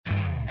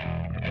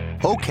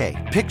Okay,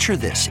 picture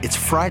this. It's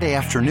Friday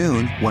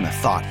afternoon when a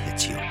thought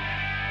hits you.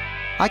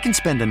 I can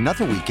spend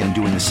another weekend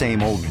doing the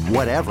same old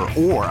whatever,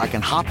 or I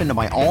can hop into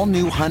my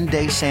all-new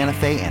Hyundai Santa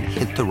Fe and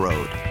hit the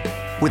road.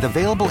 With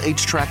available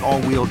H-Track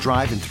all-wheel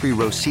drive and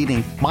 3-row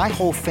seating, my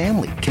whole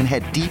family can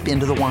head deep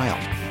into the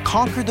wild.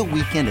 Conquer the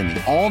weekend in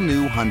the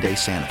all-new Hyundai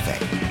Santa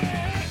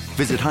Fe.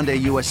 Visit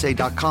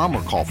HyundaiUSA.com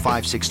or call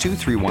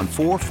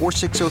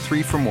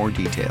 562-314-4603 for more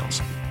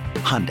details.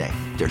 Hyundai,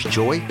 there's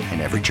joy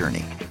in every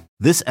journey.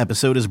 This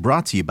episode is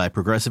brought to you by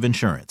Progressive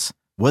Insurance.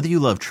 Whether you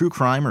love true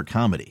crime or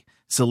comedy,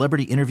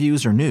 celebrity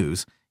interviews or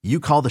news, you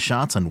call the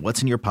shots on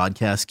what's in your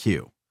podcast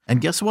queue. And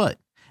guess what?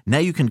 Now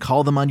you can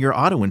call them on your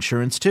auto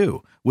insurance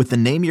too with the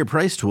Name Your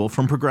Price tool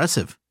from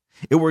Progressive.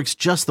 It works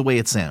just the way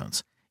it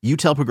sounds. You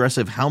tell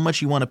Progressive how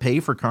much you want to pay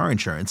for car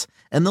insurance,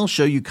 and they'll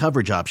show you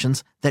coverage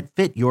options that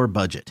fit your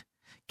budget.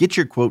 Get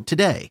your quote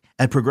today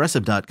at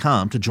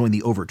Progressive.com to join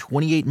the over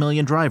 28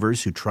 million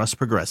drivers who trust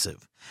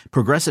Progressive.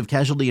 Progressive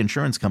Casualty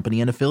Insurance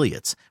Company and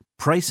Affiliates.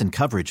 Price and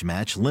coverage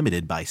match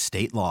limited by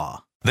state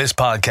law. This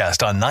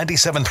podcast on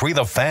 97.3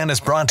 The Fan is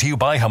brought to you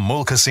by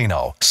Jamul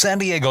Casino, San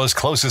Diego's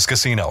closest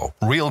casino.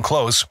 Real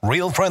close,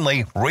 real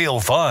friendly,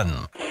 real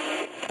fun.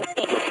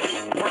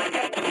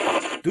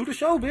 Do the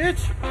show,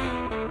 bitch.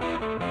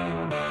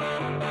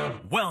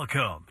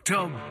 Welcome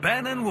to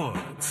Ben and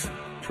Woods.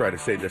 Try to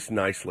say this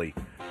nicely.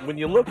 When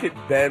you look at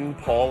Ben,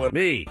 Paul, and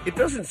me, it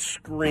doesn't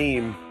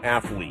scream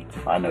athlete.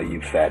 I know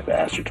you fat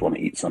bastards want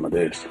to eat some of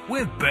this.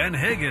 With Ben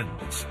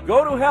Higgins.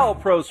 Go to hell,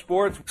 pro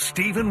sports.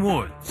 Stephen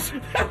Woods.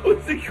 That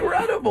was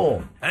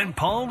incredible. And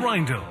Paul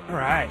Reindl. All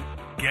right.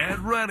 Get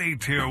ready,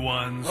 Tier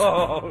 1s.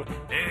 Oh.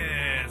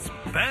 It's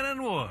Ben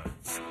and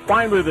Woods.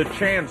 Finally the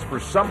chance for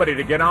somebody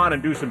to get on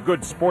and do some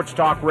good sports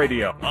talk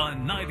radio.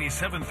 On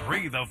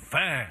 97.3 The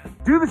Fan.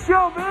 Do the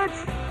show,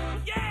 bitch!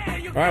 Yeah!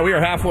 All right, we are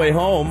halfway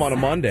home on a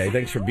Monday.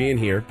 Thanks for being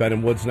here. Ben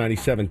and Woods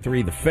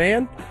 97.3 The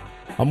Fan.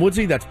 I'm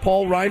Woodsy. That's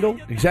Paul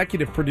Reindl,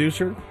 executive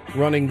producer,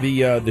 running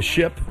the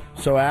ship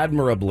so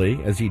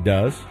admirably as he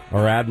does.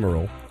 Our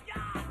admiral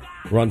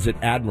runs it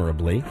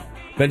admirably.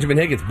 Benjamin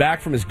Higgins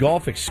back from his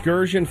golf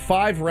excursion.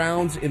 5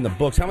 rounds in the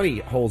books. How many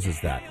holes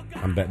is that?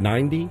 I'm bet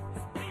 90.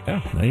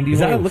 Yeah, 90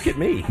 holes. Look at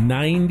me.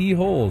 90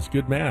 holes.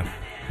 Good math.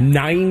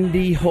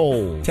 90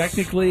 holes.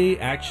 Technically,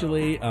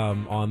 actually,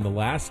 on the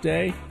last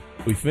day,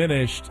 we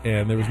finished,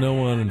 and there was no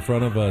one in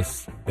front of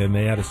us, and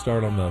they had to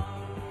start on the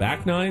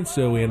back 9,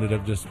 so we ended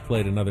up just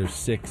played another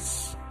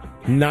 6.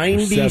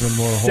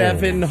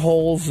 97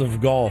 holes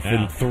of golf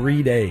in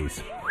 3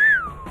 days.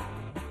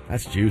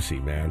 That's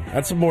juicy, man.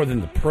 That's more than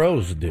the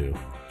pros do.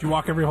 Did you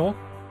walk every hole?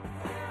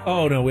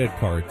 Oh no, we had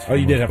carts. Oh,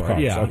 you did have carts.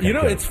 Yeah, okay, you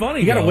know good. it's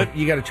funny. You got to whip.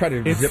 You got to try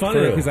to. It's zip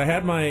funny through. because I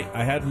had my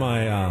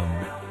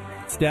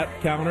step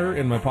counter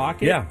in my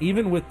pocket. Yeah.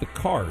 Even with the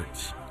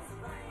cart,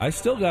 I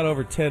still got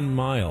over 10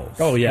 miles.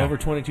 Oh yeah, over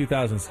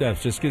 22,000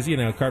 steps. Just because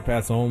cart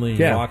paths only.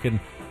 Yeah. Walking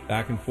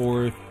back and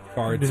forth.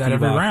 Carts. Do that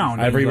every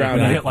round. Every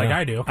round, I hit like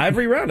I do.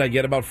 Every round, I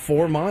get about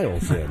 4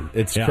 miles in.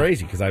 It's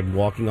crazy because I'm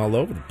walking all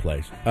over the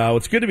place.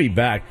 It's good to be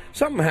back.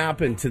 Something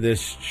happened to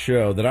this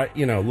show that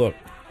look,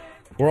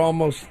 we're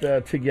almost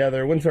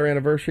together. When's our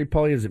anniversary,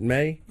 Paulie? Is it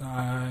May?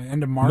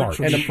 End of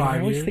March. I 5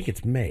 always years. think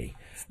it's May.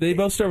 They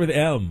both start with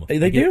M.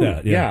 They do.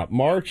 That, yeah.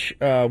 March,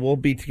 we'll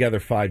be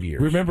together 5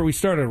 years. Remember, we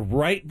started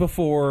right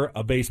before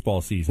a baseball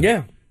season.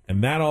 Yeah.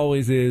 And that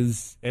always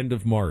is end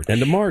of March.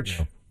 End of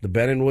March. The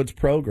Ben and Woods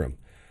program.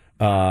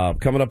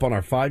 Coming up on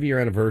our 5-year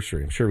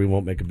anniversary. I'm sure we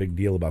won't make a big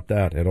deal about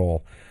that at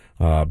all.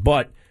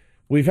 But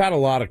we've had a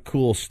lot of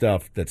cool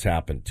stuff that's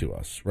happened to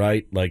us,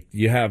 right? Like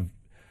you'll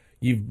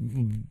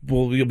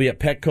be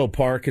at Petco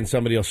Park and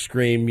somebody will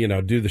scream,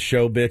 do the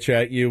show bitch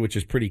at you, which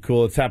is pretty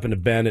cool. It's happened to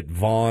Ben at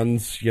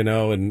Vaughn's,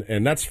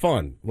 and that's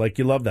fun. Like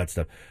you love that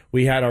stuff.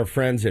 We had our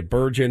friends at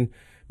Virgin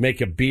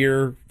make a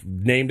beer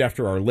named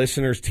after our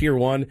listeners, Tier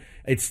 1.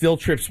 It still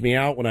trips me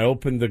out when I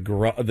open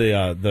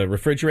the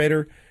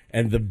refrigerator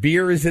and the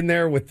beer is in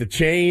there with the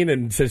chain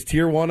and says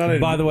Tier 1 on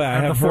it. By the way, I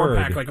have the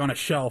 4-pack heard. like on a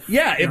shelf.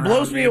 Yeah, it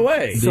blows me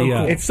away. So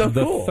cool. It's so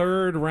the cool.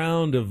 Third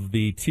round of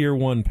the Tier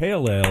 1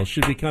 Pale Ale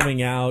should be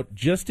coming out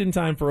just in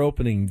time for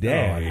opening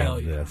day. I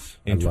love this.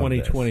 In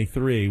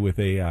 2023 with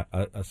a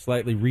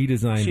slightly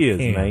redesigned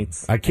can.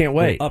 mates. I can't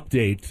wait.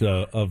 Update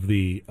of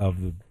the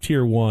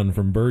Tier 1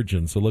 from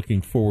Virgin, so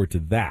looking forward to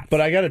that.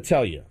 But I got to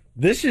tell you,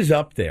 this is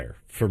up there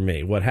for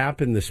me. What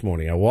happened this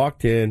morning, I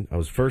walked in, I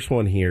was first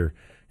one here,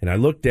 and I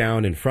looked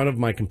down in front of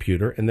my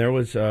computer, and there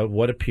was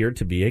what appeared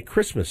to be a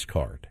Christmas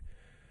card.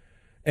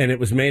 And it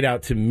was made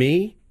out to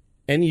me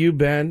and you,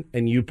 Ben,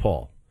 and you,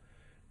 Paul.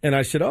 And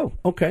I said, oh,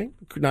 okay,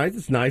 nice.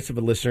 It's nice of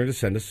a listener to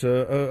send us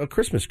a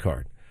Christmas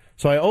card.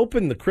 So I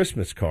opened the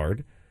Christmas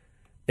card,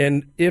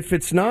 and if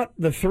it's not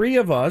the three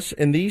of us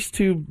and these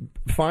two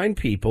fine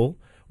people,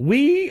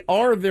 we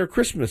are their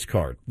Christmas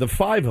card, the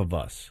 5 of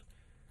us.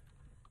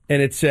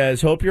 And it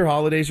says, hope your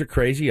holidays are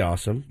crazy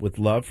awesome. With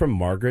love from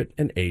Margaret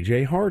and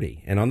A.J.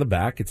 Hardy. And on the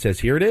back, it says,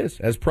 here it is,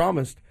 as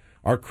promised,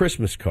 our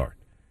Christmas card.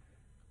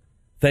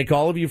 Thank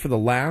all of you for the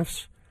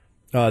laughs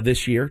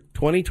this year.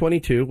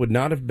 2022 would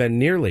not have been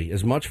nearly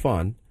as much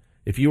fun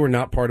if you are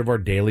not part of our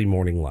daily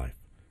morning life.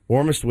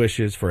 Warmest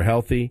wishes for a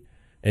healthy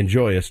and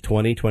joyous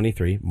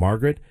 2023,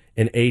 Margaret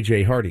and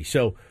AJ Hardy.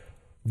 So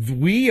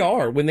we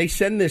are, when they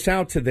send this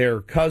out to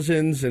their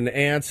cousins and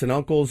aunts and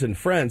uncles and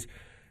friends,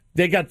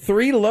 they got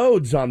 3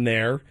 loads on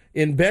there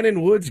in Ben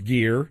and Woods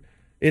gear.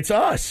 It's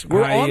us.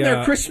 We're on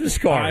their Christmas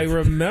card. I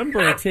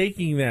remember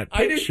taking that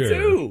picture. I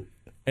did too.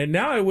 And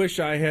now I wish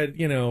I had,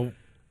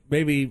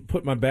 maybe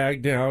put my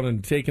bag down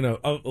and taken a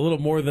little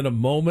more than a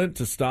moment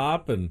to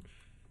stop and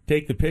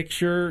take the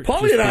picture.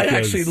 Paulie and I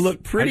actually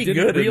looked pretty good in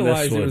this one. I didn't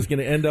realize it was going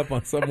to end up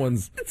on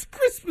someone's it's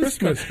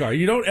Christmas card.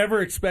 You don't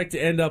ever expect to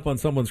end up on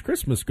someone's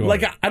Christmas card.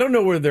 Like, I don't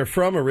know where they're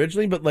from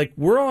originally, but, like,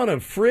 we're on a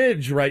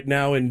fridge right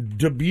now in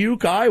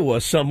Dubuque,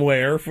 Iowa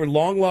somewhere for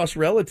long-lost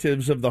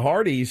relatives of the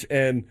Hardys,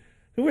 and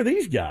who are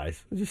these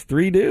guys? They're just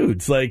 3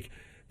 dudes. Like,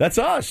 that's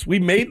us. We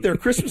made their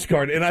Christmas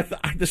card, and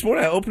this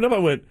morning I opened up, I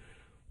went,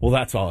 well,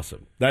 that's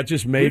awesome. That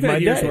just made my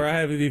day. Years where I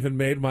haven't even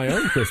made my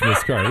own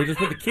Christmas card. We just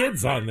put the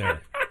kids on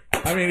there.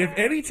 I mean, if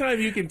any time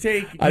you can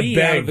take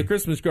me out of the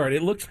Christmas card,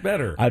 it looks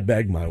better. I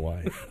begged my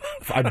wife.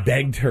 I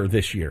begged her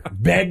this year.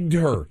 Begged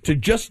her to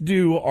just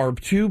do our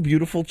 2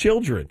 beautiful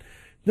children.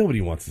 Nobody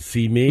wants to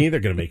see me. They're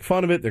going to make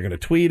fun of it. They're going to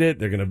tweet it.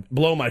 They're going to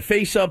blow my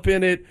face up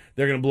in it.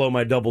 They're going to blow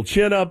my double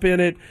chin up in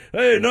it.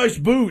 Hey, nice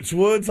boots,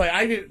 Woods. Like,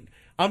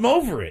 I'm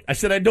over it. I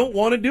said I don't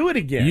want to do it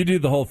again. You do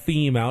the whole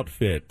theme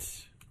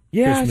outfit.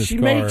 Yeah, Christmas she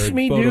card, makes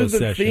me do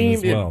the theme.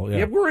 As well.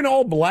 Yeah, we're in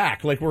all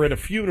black, like we're at a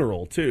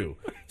funeral, too.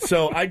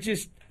 So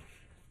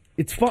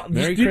it's fun.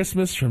 Merry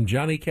Christmas from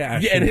Johnny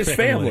Cash. Yeah, and his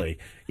family.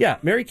 Yeah,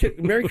 Merry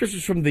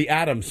Christmas from the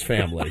Addams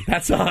family.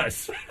 That's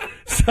us.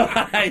 So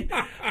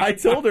I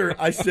told her,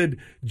 I said,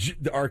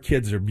 our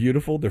kids are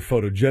beautiful. They're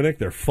photogenic.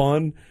 They're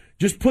fun.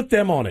 Just put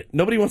them on it.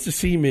 Nobody wants to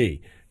see me.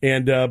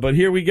 And but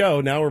here we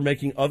go. Now we're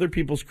making other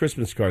people's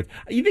Christmas cards.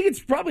 You think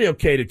it's probably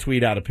okay to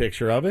tweet out a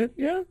picture of it?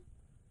 Yeah.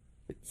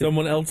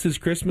 Someone else's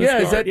Christmas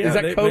card? Is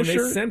that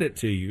kosher? They send it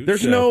to you.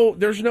 There's no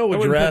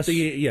address.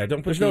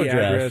 Don't put the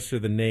address or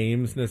the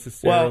names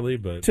necessarily.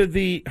 But to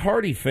the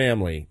Hardy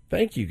family,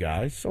 thank you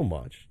guys so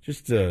much.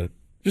 Just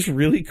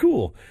really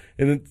cool.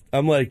 And then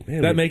I'm like,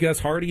 man, that make us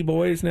Hardy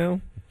boys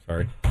now?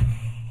 Sorry.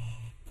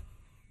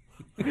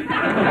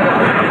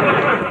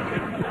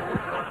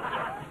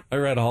 I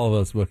read all of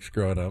those books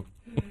growing up.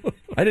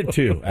 I did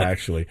too,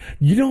 actually.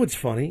 You know what's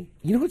funny?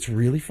 You know what's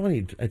really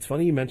funny? It's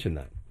funny you mentioned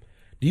that.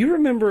 Do you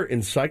remember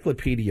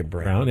Encyclopedia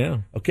Brown? Yeah.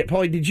 Okay,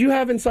 Paulie, did you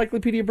have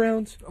Encyclopedia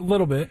Browns? A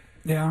little bit,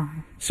 yeah.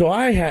 So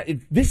I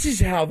had. This is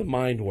how the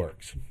mind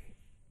works.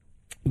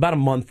 About a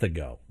month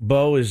ago,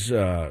 Bo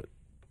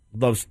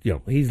loves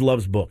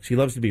books. He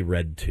loves to be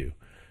read to,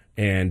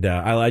 and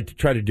I like to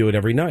try to do it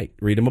every night.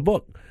 Read him a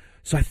book.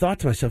 So I thought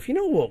to myself, you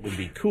know what would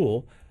be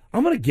cool?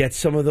 I'm going to get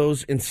some of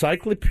those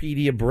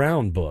Encyclopedia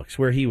Brown books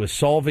where he was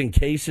solving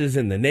cases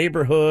in the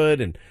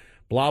neighborhood and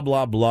blah,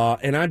 blah, blah.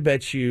 And I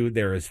bet you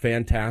they're as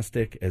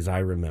fantastic as I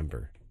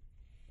remember.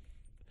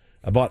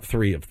 I bought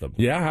 3 of them.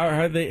 Yeah,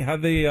 how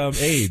they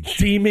aged?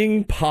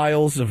 Steaming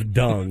piles of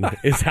dung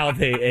is how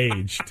they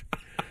aged.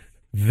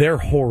 They're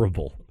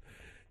horrible.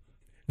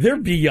 They're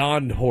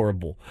beyond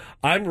horrible.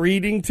 I'm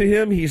reading to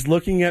him. He's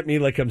looking at me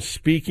like I'm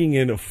speaking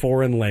in a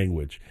foreign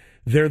language.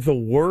 They're the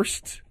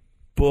worst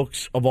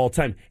books of all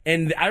time.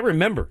 And I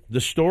remember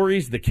the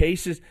stories, the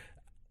cases.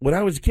 When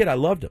I was a kid, I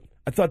loved them.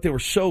 I thought they were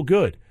so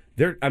good.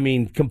 There's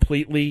an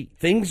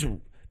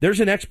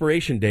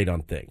expiration date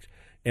on things.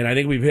 And I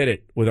think we've hit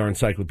it with our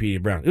Encyclopedia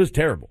Brown. It was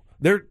terrible.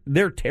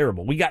 They're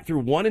terrible. We got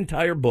through one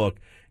entire book,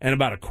 and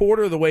about a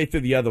quarter of the way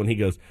through the other one, he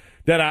goes,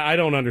 "Dad, I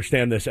don't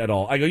understand this at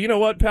all." I go, "You know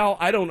what, pal?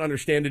 I don't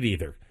understand it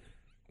either.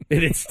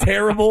 And it's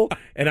terrible,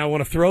 and I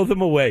want to throw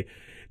them away."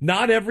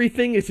 Not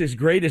everything is as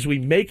great as we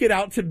make it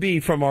out to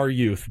be from our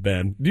youth,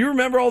 Ben. Do you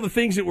remember all the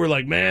things that were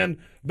like, man,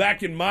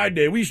 back in my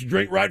day, we used to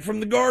drink right from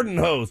the garden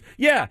hose?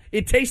 Yeah,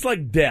 it tastes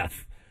like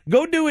death.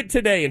 Go do it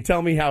today and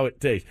tell me how it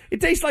tastes.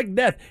 It tastes like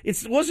death.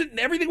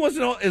 Everything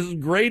wasn't as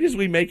great as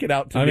we make it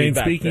out to be. I mean,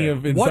 back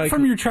speaking then. of what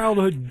from your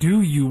childhood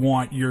do you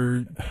want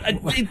your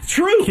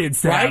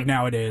kids to have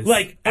nowadays?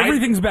 Like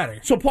everything's better.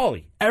 So,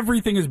 Paulie,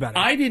 everything is better.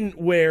 I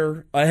didn't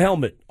wear a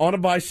helmet on a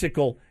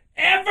bicycle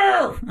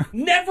ever.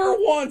 Never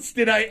once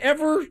did I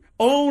ever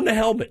own a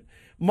helmet.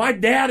 My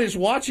dad is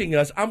watching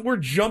us. We're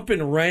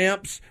jumping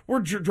ramps. We're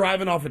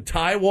driving off of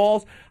tie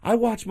walls. I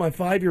watch my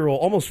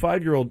almost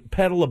 5-year-old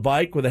pedal a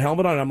bike with a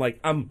helmet on. I'm like,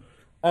 I'm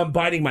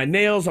biting my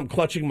nails. I'm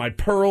clutching my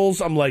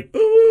pearls. I'm like,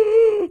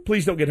 ooh,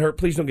 please don't get hurt.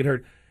 Please don't get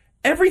hurt.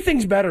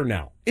 Everything's better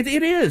now. It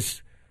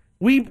is.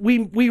 We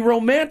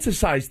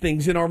romanticize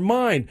things in our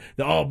mind.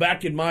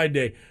 Back in my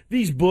day,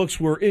 these books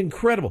were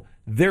incredible.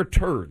 They're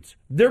turds.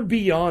 They're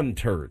beyond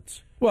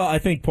turds. Well, I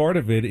think part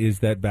of it is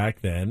that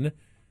back then,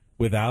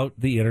 without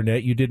the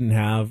internet, you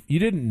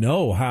didn't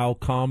know how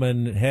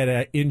common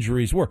head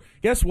injuries were.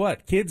 Guess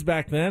what? Kids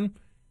back then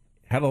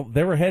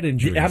there were head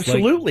injuries.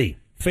 Absolutely. Like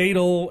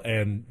fatal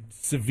and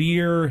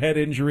severe head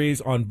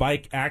injuries on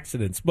bike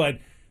accidents. But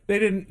they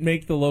didn't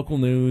make the local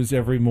news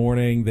every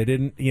morning. They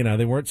didn't,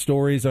 they weren't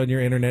stories on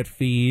your internet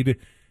feed.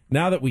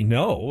 now that we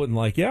know, and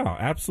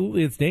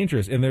absolutely, it's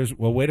dangerous. And there's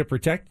a way to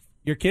protect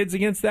your kids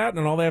against that,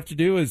 and all they have to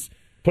do is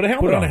put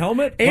on a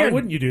helmet. Why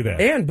wouldn't you do that?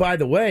 And by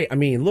the way, I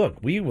mean, look,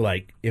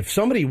 if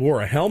somebody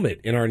wore a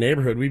helmet in our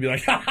neighborhood, we'd be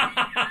like,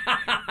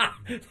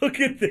 look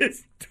at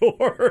this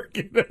dork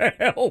in a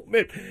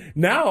helmet.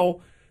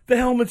 Now, the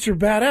helmets are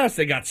badass.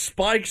 They got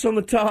spikes on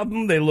the top of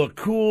them. They look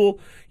cool.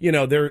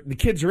 The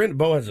kids are in.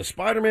 Bo has a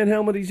Spider-Man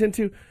helmet he's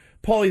into.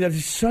 Paulie, that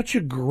is such a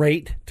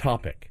great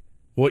topic.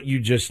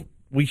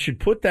 We should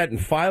put that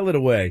and file it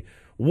away.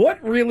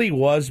 What really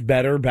was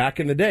better back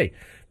in the day?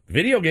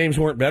 Video games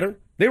weren't better.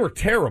 They were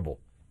terrible.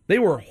 They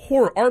were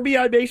horrible.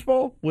 RBI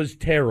baseball was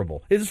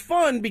terrible. It's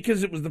fun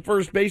because it was the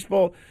first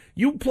baseball.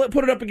 You put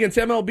it up against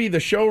MLB The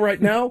Show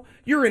right now,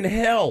 you're in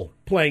hell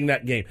playing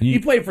that game. You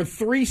play for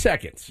 3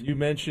 seconds. You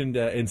mentioned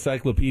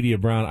Encyclopedia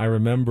Brown. I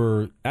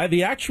remember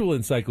the actual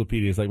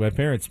encyclopedias, like my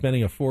parents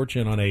spending a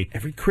fortune on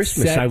every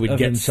Christmas set I would of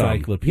get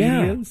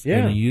encyclopedias. Yeah.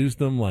 And I used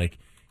them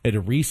had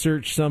to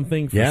research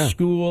something for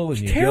school.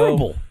 And it's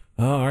terrible.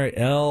 Oh, all right,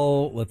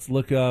 let's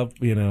look up,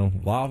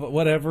 lava,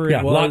 whatever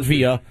it was.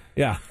 Latvia.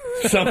 Yeah.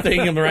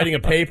 Something. I'm writing a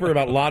paper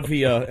about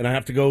Latvia, and I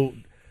have to go.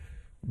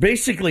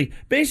 Basically,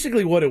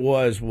 what it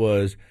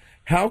was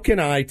how can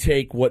I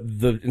take what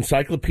the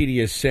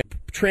encyclopedia said,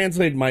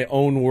 translate my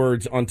own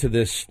words onto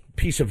this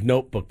piece of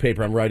notebook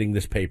paper I'm writing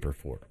this paper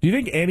for? Do you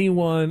think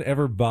anyone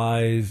ever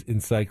buys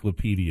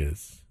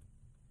encyclopedias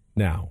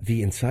now?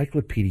 The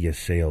encyclopedia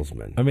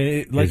salesman. I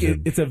mean,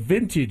 it's a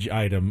vintage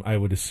item, I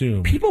would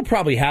assume. People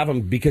probably have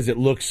them because it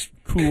looks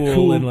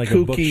cool and like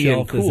a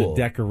bookshelf as a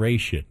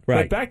decoration.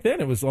 Right. But back then,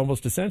 it was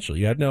almost essential.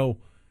 You had no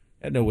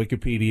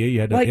Wikipedia. You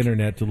had no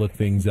internet to look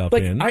things up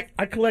in.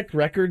 I collect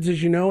records,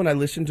 as you know, and I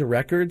listen to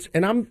records.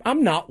 And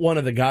I'm not one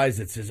of the guys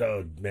that says,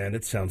 "Oh man,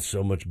 it sounds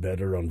so much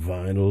better on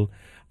vinyl."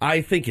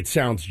 I think it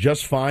sounds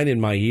just fine in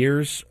my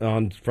ears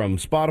from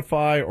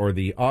Spotify or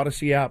the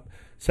Odyssey app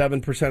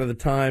 7% of the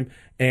time.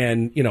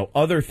 And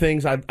other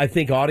things. I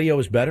think audio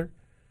is better.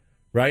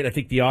 Right? I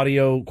think the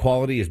audio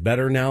quality is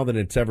better now than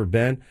it's ever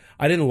been.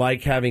 I didn't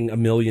like having a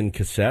million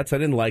cassettes. I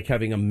didn't like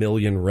having a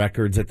million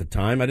records at the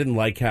time. I didn't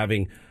like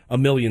having a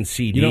million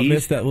CDs. You don't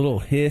miss that little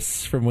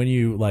hiss from when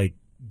you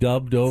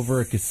dubbed over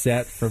a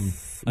cassette from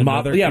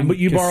another but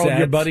you borrowed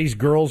your buddy's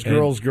girls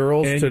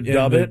to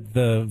dub it.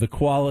 The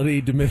quality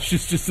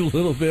diminishes just a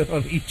little bit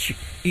on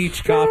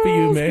each copy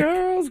you make.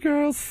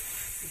 Girls.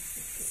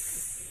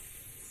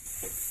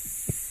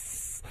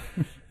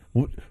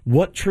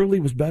 What truly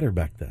was better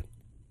back then?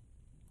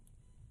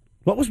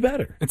 What was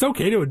better? It's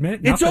okay to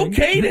admit. It's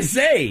okay to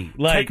say.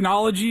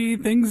 Technology,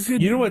 things.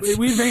 You know what's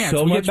we advance.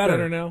 so we much get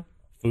better now?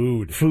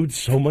 Food's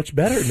so much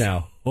better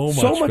now.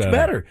 So much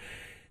better.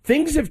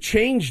 Things have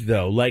changed,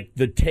 though. Like,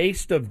 the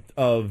taste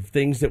of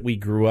things that we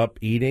grew up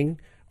eating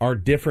are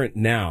different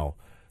now.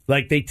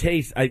 Like, they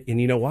taste...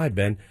 and you know why,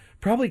 Ben?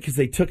 Probably because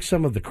they took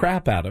some of the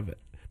crap out of it.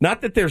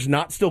 Not that there's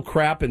not still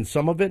crap in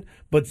some of it,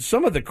 but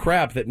some of the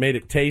crap that made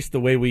it taste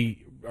the way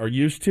we are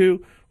used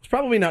to was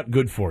probably not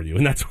good for you,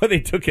 and that's why they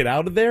took it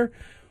out of there.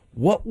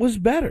 What was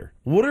better?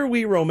 What are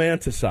we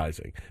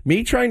romanticizing?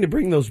 Me trying to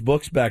bring those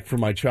books back for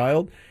my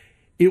child,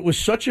 it was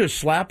such a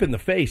slap in the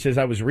face as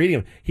I was reading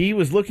them. He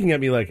was looking at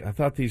me like, I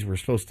thought these were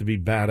supposed to be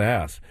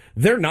badass.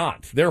 They're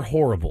not. They're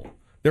horrible.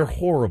 They're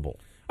horrible.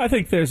 I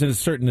think there's a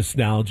certain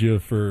nostalgia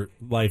for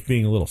life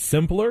being a little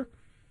simpler,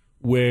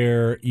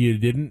 where you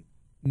didn't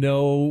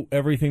know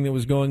everything that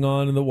was going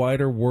on in the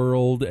wider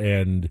world,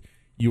 and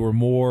you were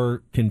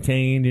more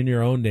contained in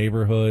your own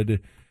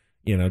neighborhood,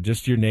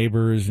 just your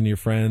neighbors and your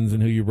friends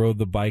and who you rode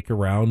the bike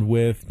around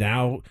with.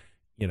 Now,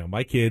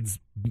 my kids,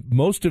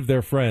 most of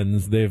their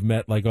friends they've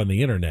met on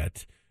the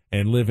internet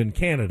and live in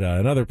Canada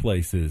and other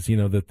places,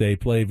 that they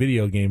play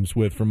video games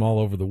with from all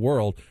over the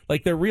world.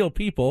 They're real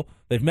people.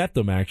 They've met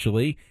them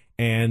actually,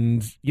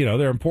 and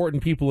they're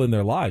important people in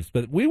their lives.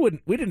 But we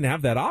didn't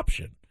have that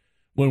option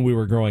when we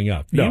were growing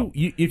up. No.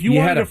 If you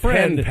wanted had a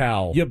friend, pen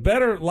pal. You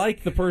better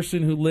like the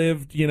person who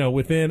lived,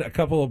 within a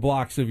couple of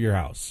blocks of your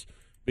house,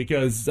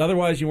 because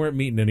otherwise you weren't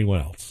meeting anyone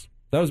else.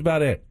 That was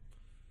about it.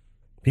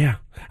 Yeah.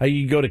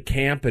 You go to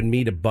camp and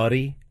meet a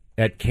buddy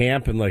at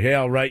camp and hey,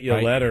 I'll write you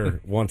a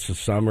letter once a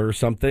summer or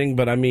something.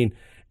 But I mean,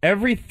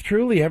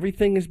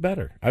 everything is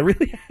better. I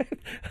really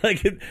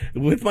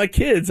with my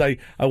kids. I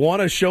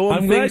want to show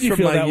them things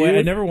from my youth.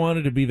 I never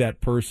wanted to be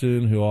that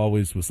person who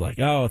always was like,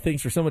 "Oh,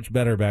 things were so much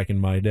better back in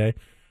my day."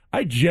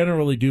 I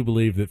generally do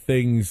believe that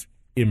things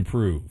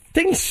improve.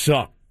 Things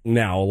suck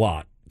now a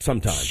lot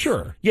sometimes.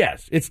 Sure.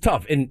 Yes, it's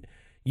tough, and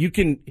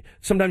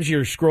sometimes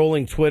you're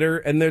scrolling Twitter,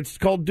 and it's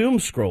called doom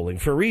scrolling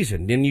for a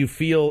reason, and you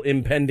feel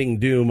impending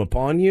doom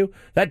upon you.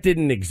 That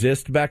didn't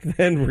exist back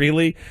then,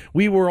 really.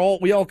 We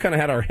all kind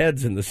of had our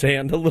heads in the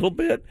sand a little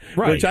bit,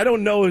 right? Which I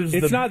don't know is.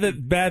 It's not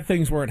that bad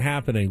things weren't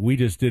happening. We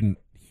just didn't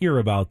hear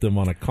about them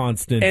on a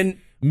constant and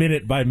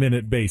minute by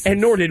minute basis, and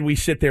nor did we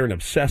sit there and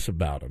obsess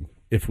about them.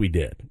 If we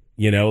did,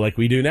 like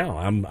we do now,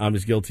 I'm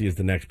as guilty as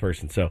the next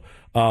person. So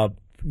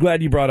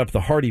glad you brought up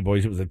the Hardy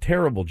Boys. It was a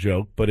terrible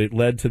joke, but it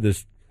led to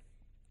this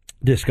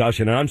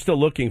discussion, and I'm still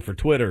looking for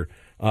Twitter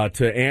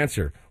to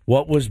answer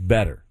what was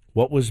better,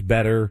 What was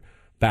better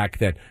back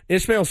then?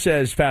 Ismail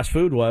says fast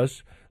food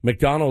was.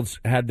 McDonald's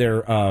had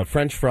their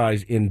French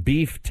fries in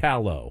beef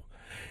tallow.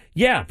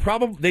 Yeah,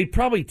 they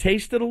probably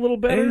tasted a little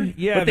better.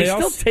 But they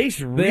still taste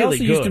really good. They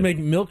also used to make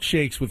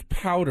milkshakes with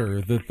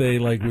powder that they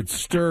would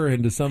stir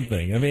into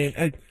something. I mean,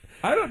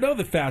 I don't know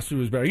that fast food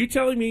was better. Are you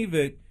telling me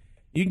that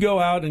you can go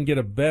out and get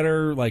a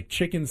better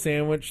chicken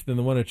sandwich than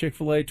the one at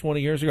Chick-fil-A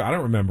 20 years ago? I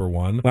don't remember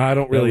one. I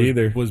don't really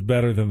either. Was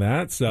better than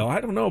that, so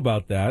I don't know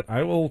about that.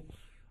 I will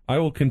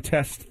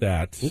contest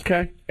that.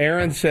 Okay.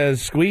 Aaron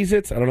says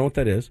Squeeze-Its. I don't know what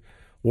that is.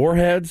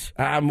 Warheads.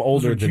 I'm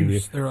older than you.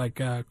 They're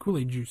like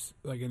Kool-Aid juice,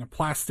 like in a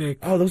plastic.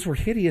 Oh, those were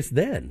hideous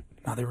then.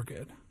 No, they were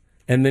good.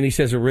 And then he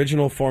says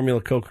original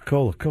formula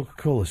Coca-Cola.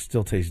 Coca-Cola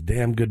still tastes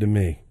damn good to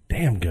me.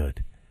 Damn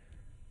good.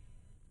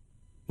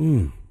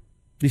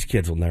 These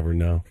kids will never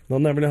know. They'll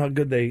never know how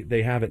good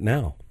they have it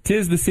now.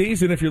 'Tis the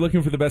season. If you're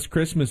looking for the best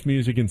Christmas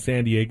music in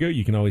San Diego,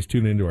 you can always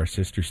tune into our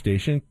sister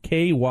station,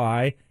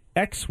 KYXY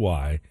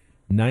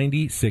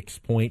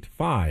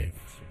 96.5.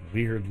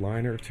 Weird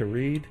liner to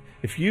read.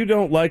 If you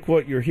don't like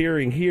what you're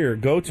hearing here,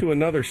 go to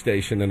another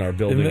station in our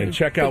building and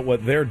check out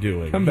what they're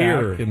doing. Come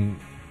back and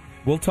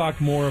we'll talk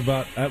more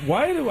about...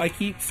 why do I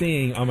keep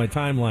seeing on my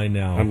timeline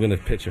now... I'm going to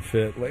pitch a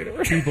fit later.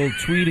 People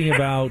tweeting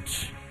about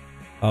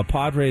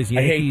Padres,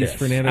 Yankees,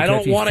 Fernando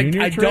Tatis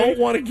Jr. I don't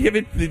want to give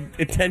it the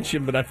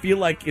attention, but I feel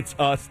like it's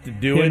us to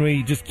do it. Can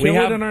we just kill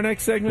it in our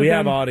next segment? We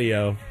have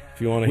audio. If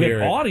you want to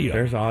hear it. Audio?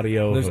 There's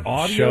audio. There's of a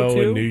audio show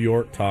too? in New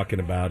York talking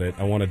about it.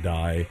 I want to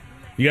die.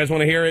 You guys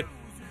want to hear it?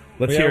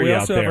 Let's hear we you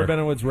out also there. have our Ben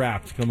and Woods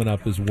Wrapped coming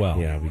up as well.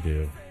 Yeah, we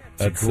do.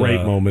 That's a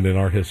great moment in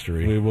our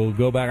history. We will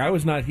go back. I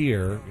was not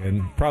here,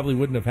 and probably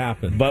wouldn't have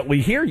happened. But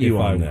we hear you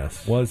if on I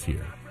this. Was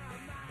here.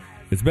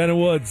 It's Ben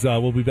and Woods.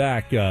 We'll be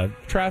back.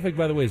 Traffic,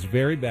 by the way, is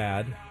very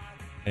bad,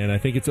 and I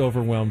think it's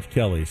overwhelmed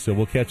Kelly. So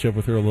we'll catch up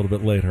with her a little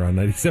bit later on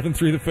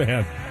 97.3 The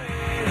Fan.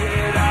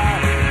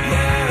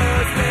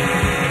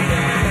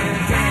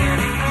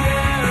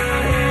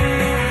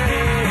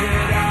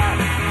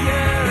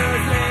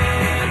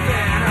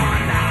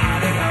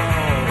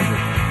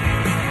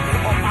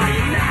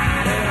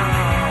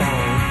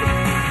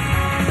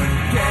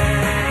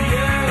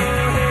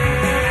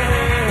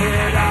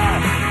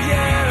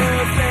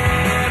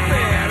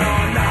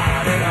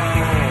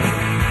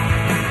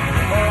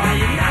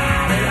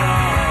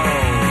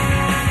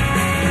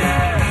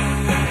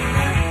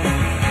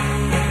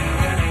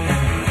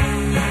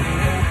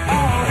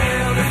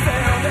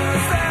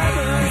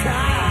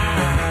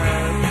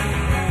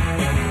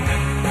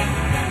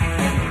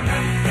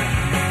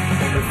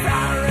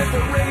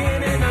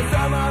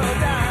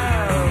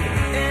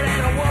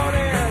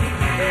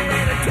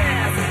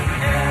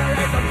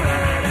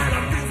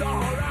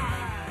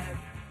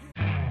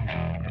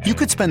 You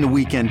could spend the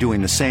weekend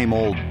doing the same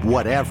old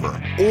whatever,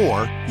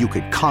 or you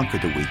could conquer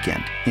the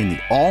weekend in the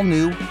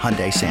all-new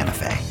Hyundai Santa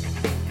Fe.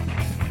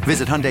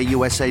 Visit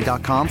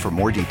HyundaiUSA.com for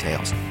more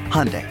details.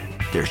 Hyundai,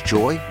 there's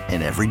joy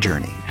in every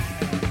journey.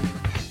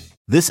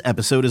 This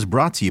episode is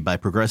brought to you by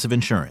Progressive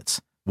Insurance.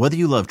 Whether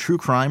you love true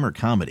crime or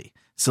comedy,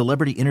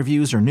 celebrity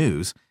interviews or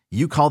news,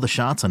 you call the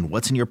shots on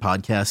what's in your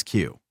podcast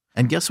queue.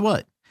 And guess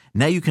what?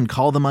 Now you can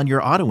call them on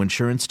your auto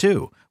insurance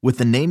too with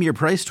the Name Your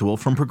Price tool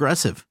from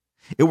Progressive.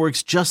 It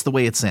works just the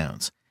way it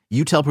sounds.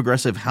 You tell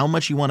Progressive how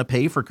much you want to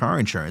pay for car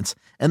insurance,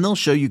 and they'll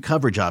show you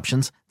coverage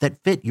options that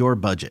fit your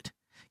budget.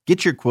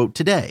 Get your quote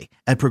today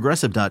at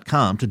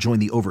Progressive.com to join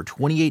the over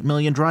 28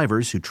 million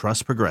drivers who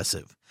trust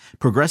Progressive.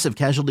 Progressive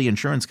Casualty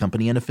Insurance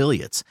Company and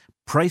Affiliates.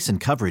 Price and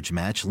coverage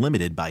match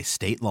limited by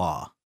state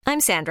law. I'm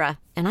Sandra,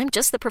 and I'm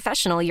just the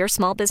professional your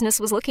small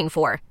business was looking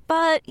for.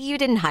 But you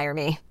didn't hire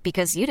me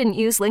because you didn't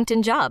use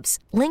LinkedIn Jobs.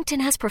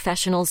 LinkedIn has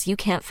professionals you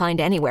can't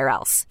find anywhere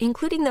else,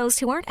 including those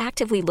who aren't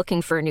actively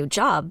looking for a new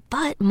job,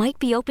 but might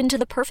be open to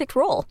the perfect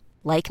role,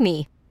 like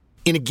me.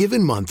 In a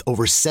given month,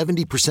 over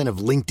 70% of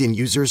LinkedIn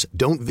users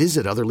don't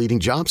visit other leading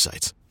job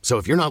sites. So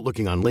if you're not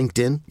looking on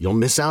LinkedIn, you'll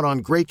miss out on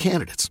great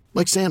candidates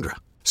like Sandra.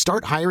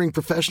 Start hiring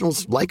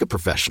professionals like a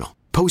professional.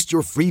 Post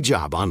your free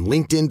job on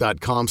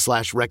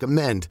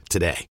linkedin.com/recommend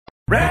today.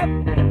 Wrap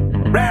it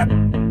up.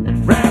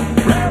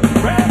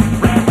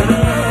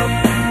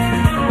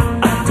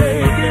 I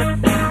take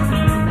it.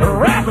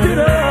 Wrap it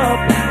up.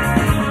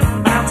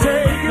 I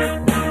take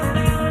it.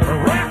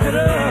 Wrap it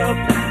up.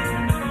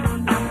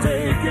 I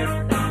take it.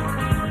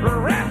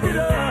 Wrap it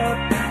up.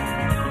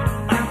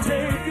 I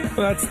take it.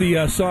 Well, that's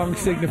the song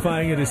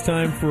signifying it is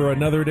time for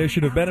another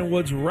edition of Ben and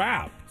Woods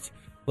Wrapped.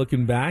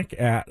 Looking back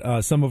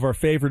at some of our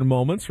favorite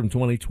moments from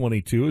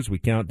 2022 as we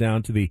count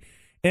down to the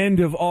end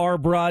of our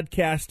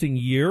broadcasting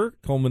year,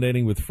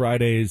 culminating with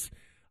Friday's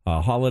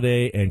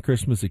holiday and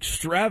Christmas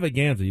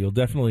extravaganza. You'll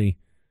definitely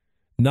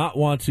not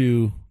want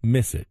to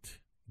miss it.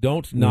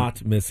 Don't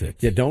not miss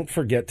it. Yeah, don't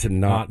forget to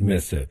not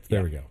miss it.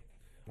 There we go.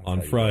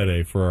 On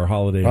Friday for our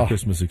holiday and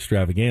Christmas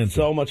extravaganza.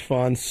 So much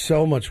fun,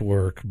 so much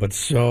work, but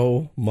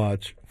so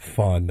much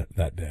fun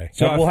that day.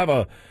 So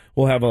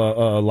we'll have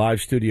a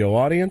live studio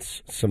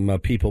audience. Some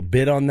people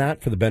bid on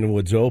that for the Ben and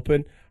Woods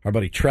Open. Our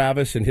buddy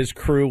Travis and his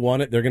crew won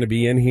it. They're going to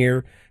be in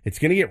here. It's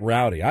going to get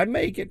rowdy. I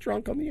may get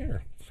drunk on the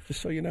air.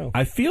 Just so you know.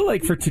 I feel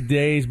like for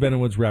today's Ben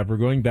and Woods Wrap, we're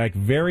going back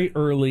very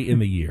early in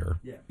the year.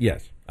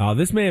 Yes.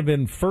 This may have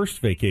been first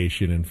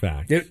vacation, in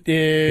fact.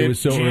 It was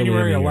so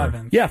January early in the year.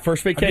 11th. Yeah,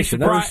 first vacation.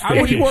 That was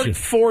surprised- he worked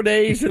 4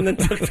 days and then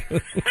took.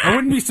 I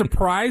wouldn't be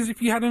surprised if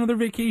you had another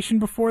vacation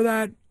before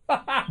that.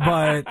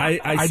 But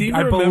I seem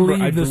to remember.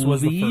 believe this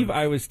was the first.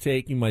 I was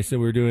taking my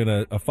son. We were doing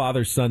a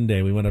Father's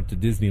Sunday. We went up to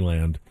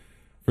Disneyland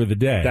for the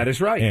day. That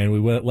is right. And we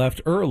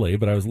left early,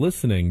 but I was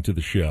listening to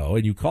the show,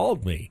 and you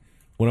called me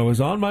when I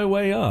was on my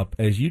way up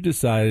as you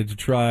decided to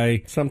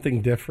try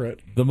something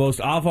different. The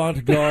most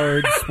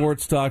avant-garde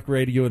sports talk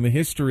radio in the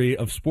history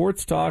of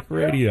sports talk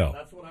radio.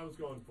 That's what I was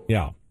going for.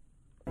 Yeah.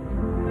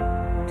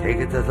 Take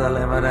it to the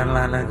limit and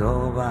let it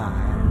go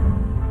by.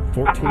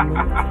 14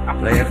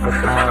 minutes. Play it for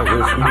power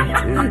with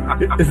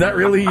me too. Is that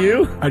really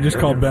you? I just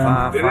called Ben.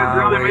 Far,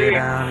 far away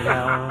down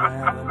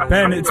the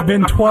Ben, it's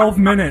been 12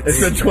 minutes.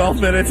 It's been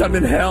 12 minutes. I'm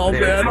in hell,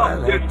 man.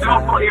 You're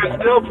still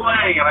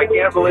playing, and I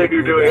can't believe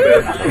you're doing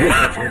this.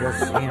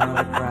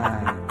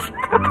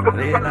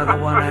 Play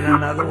another one and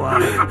another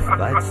one.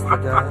 Bites the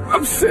dust.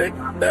 I'm sick.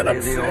 Man, I'm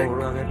The sick. old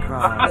rugged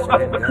cross.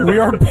 We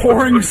are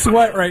pouring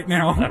sweat right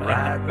now.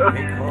 Ride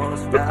me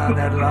close down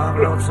that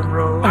long, lonesome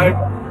road.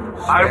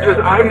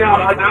 I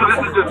know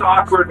this is just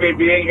awkward, me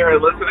being here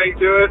and listening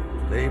to it.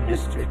 Play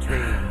mystery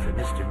train for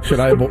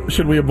Mr.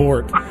 Should we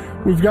abort?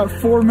 We've got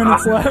 4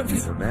 minutes left.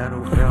 The man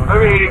who fell I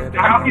mean,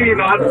 how can you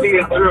not see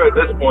it through at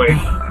this point?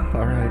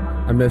 All right.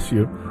 I miss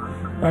you.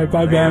 All right,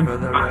 bye, Ben.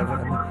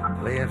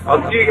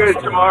 I'll see you guys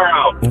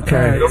tomorrow.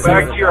 Okay. Go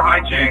back to your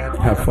hijinks.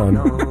 Have fun.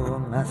 No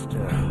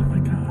master. Oh, my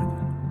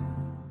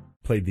God.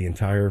 Played the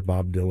entire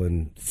Bob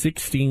Dylan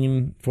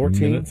 16, 14,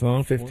 minutes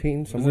long.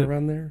 15, somewhere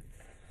around there.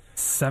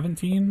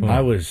 17?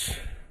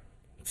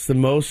 It's the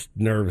most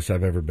nervous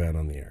I've ever been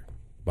on the air,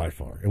 by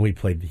far. And we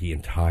played the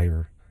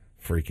entire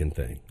freaking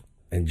thing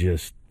and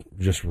just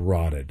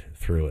rotted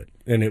through it.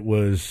 And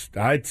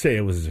I'd say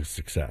it was a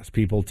success.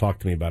 People talk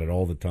to me about it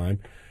all the time.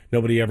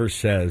 Nobody ever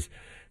says,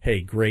 hey,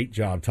 great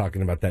job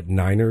talking about that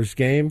Niners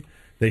game.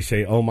 They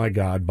say, oh, my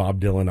God, Bob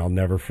Dylan, I'll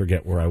never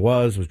forget where I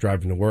was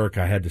driving to work.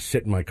 I had to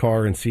sit in my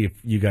car and see if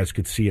you guys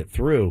could see it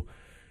through.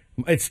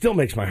 It still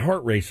makes my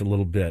heart race a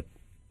little bit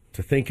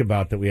to think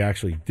about that we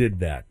actually did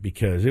that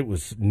because it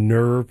was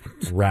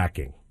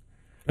nerve-wracking.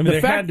 I mean,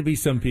 there had to be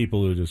some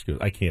people who just go,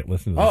 I can't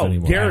listen to this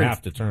anymore. I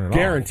have to turn it off.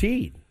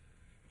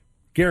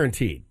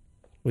 Guaranteed.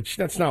 Which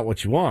that's not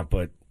what you want,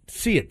 but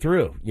see it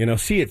through.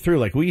 See it through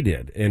like we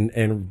did,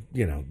 and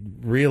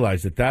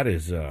realize that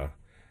is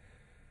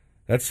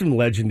that's some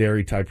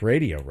legendary type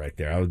radio right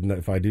there.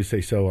 If we do say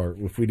so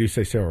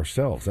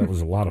ourselves, that was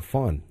a lot of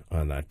fun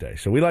on that day.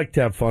 So we like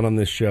to have fun on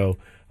this show.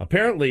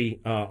 Apparently,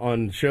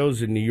 on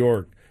shows in New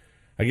York,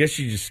 I guess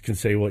you just can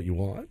say what you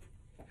want.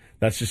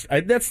 That's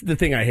the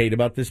thing I hate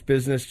about this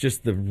business,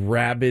 just the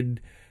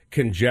rabid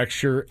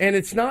conjecture. And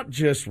it's not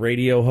just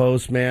radio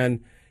hosts,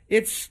 man.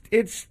 It's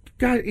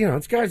guys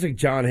like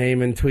John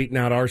Heyman tweeting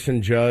out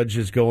Arson Judge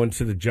is going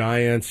to the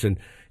Giants, and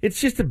it's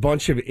just a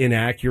bunch of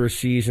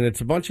inaccuracies and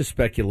it's a bunch of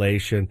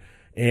speculation.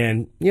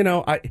 And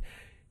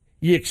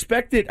you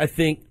expect it, I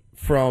think,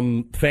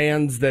 from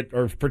fans that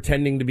are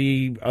pretending to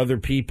be other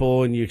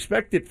people, and you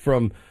expect it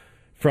from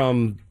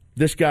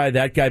this guy,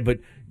 that guy, but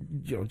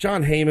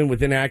John Heyman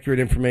with inaccurate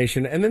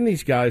information, and then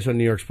these guys on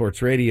New York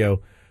Sports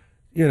Radio,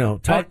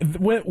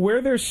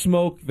 where there's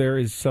smoke, there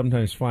is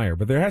sometimes fire,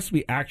 but there has to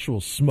be actual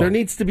smoke. There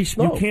needs to be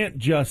smoke. You can't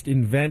just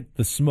invent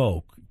the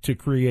smoke to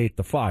create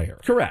the fire.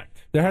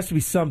 Correct. There has to be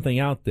something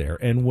out there,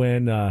 and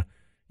when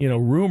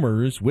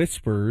rumors,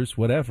 whispers,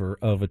 whatever,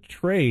 of a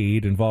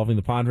trade involving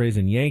the Padres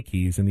and the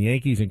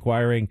Yankees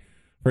inquiring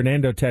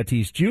Fernando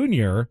Tatis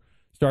Jr.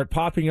 start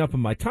popping up in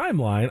my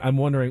timeline, I'm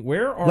wondering,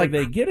 where are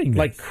they getting this?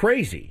 Like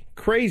crazy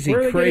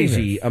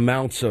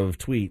amounts of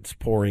tweets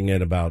pouring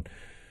in about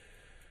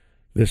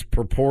this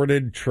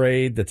purported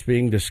trade that's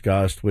being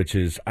discussed, which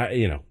is,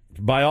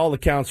 by all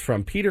accounts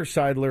from Peter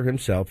Seidler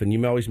himself, and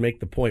you always make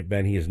the point,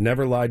 Ben, he has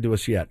never lied to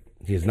us yet.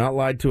 He has not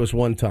lied to us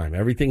one time.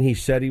 Everything he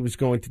said he was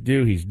going to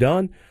do, he's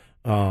done.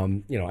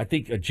 I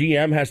think a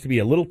GM has to be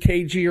a little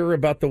cagier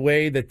about the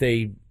way that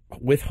they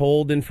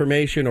withhold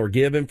information or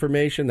give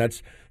information.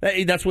 That's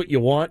what you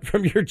want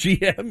from your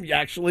GM,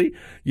 actually.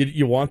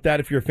 You want that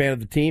if you're a fan of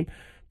the team.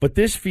 But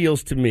this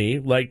feels to me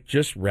like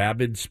just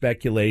rabid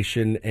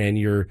speculation, and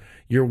you're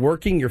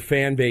working your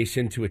fan base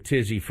into a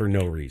tizzy for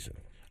no reason.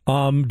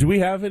 Do we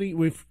have any?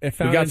 We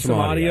got some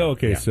audio.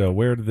 Okay, yeah. So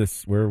where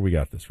we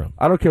got this from?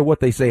 I don't care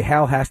what they say.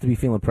 Hal has to be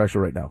feeling pressure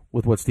right now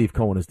with what Steve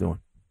Cohen is doing.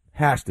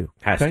 Has to.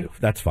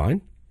 That's fine.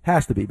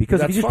 Has to be,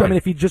 because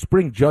if you just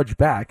bring Judge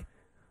back,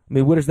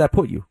 where does that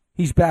put you?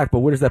 He's back, but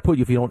where does that put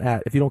you if you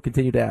don't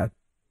continue to add?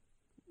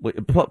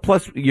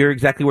 Plus, you're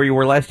exactly where you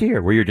were last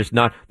year, where you're just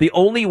not. The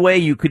only way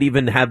you could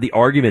even have the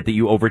argument that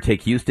you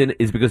overtake Houston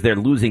is because they're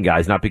losing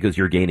guys, not because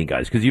you're gaining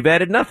guys, because you've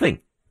added nothing.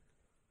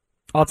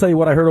 I'll tell you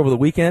what I heard over the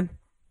weekend,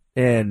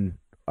 and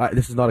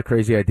this is not a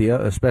crazy idea,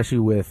 especially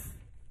with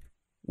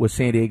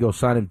San Diego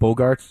signing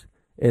Bogarts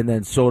and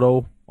then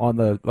Soto on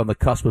the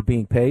cusp of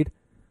being paid,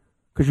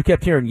 because you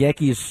kept hearing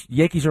Yankees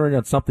are in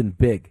on something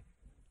big.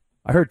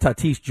 I heard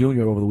Tatis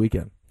Jr. over the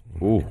weekend.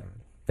 Ooh.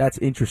 That's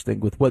interesting.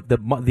 With what the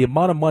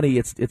amount of money,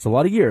 it's a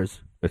lot of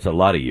years. It's a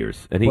lot of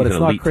years, and he's but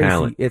an elite crazy,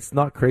 talent. It's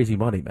not crazy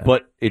money, man.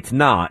 But it's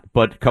not.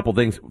 But a couple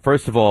things.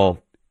 First of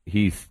all,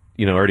 he's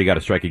already got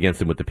a strike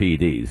against him with the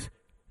PEDs.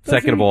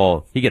 Second of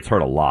all, he gets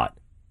hurt a lot.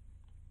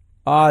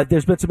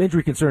 There's been some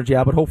injury concerns,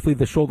 yeah, but hopefully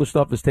the shoulder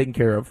stuff is taken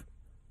care of.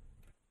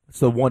 It's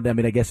the one. I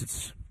mean, I guess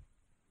it's.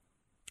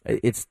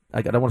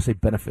 I don't want to say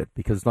benefit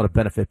because it's not a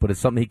benefit, but it's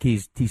something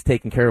he's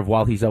taken care of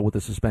while he's out with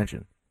the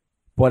suspension.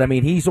 But I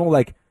mean, he's only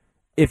like,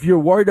 if you're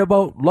worried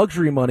about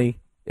luxury money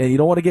and you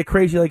don't want to get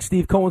crazy like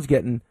Steve Cohen's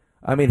getting,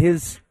 I mean,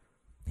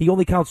 he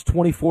only counts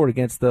 24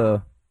 against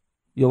your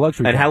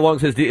luxury. And how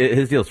long's his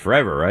deal's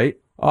forever, right?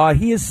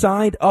 He is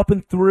signed up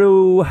and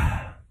through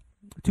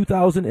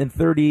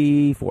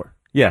 2034.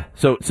 Yeah.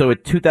 So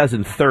at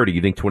 2030,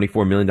 you think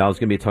 $24 million is going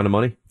to be a ton of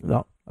money?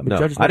 No. I mean,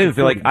 no. I don't even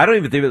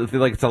feel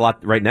like it's a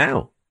lot right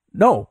now.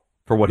 No.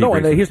 For what he brings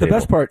and to here's the the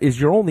best part is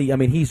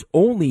he's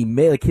only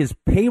made, like, his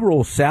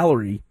payroll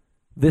salary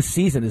this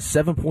season is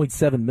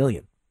 $7.7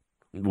 million.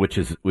 Which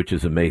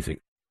is amazing.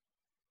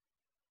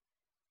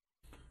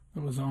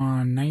 It was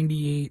on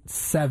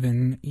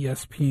 98.7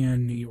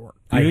 ESPN New York.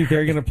 I think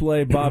they're going to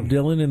play Bob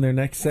Dylan in their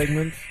next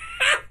segment.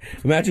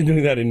 Imagine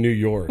doing that in New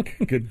York.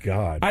 Good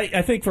God.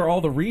 I think for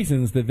all the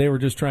reasons that they were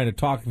just trying to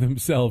talk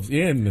themselves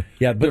in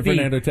to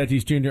Fernando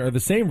Tatis Jr. are the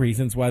same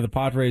reasons why the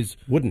Padres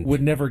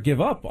would never give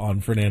up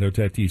on Fernando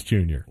Tatis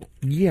Jr.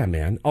 Yeah,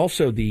 man.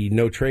 Also, the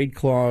no-trade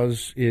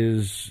clause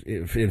is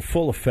in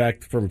full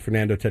effect from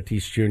Fernando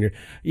Tatis Jr.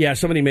 Yeah,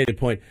 somebody made a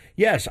point.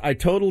 Yes, I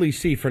totally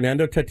see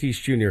Fernando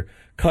Tatis Jr.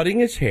 cutting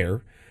his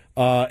hair,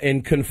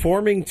 and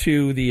conforming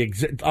to the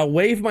I'll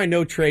waive my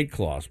no-trade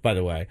clause, by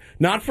the way.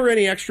 Not for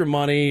any extra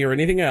money or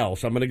anything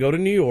else. I'm going to go to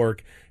New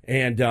York,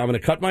 and I'm going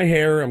to cut my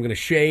hair. I'm going to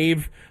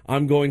shave.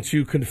 I'm going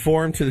to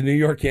conform to the New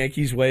York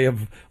Yankees way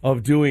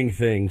of doing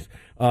things.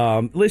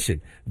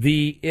 Listen,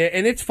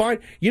 and it's fine.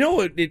 You know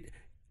what?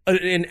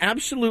 An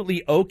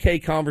absolutely okay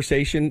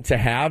conversation to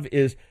have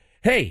is,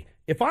 hey,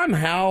 if I'm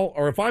Hal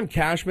or if I'm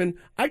Cashman,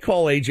 I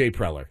call A.J.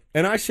 Preller,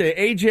 and I say,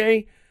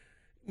 A.J.,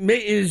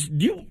 is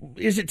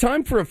it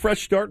time for a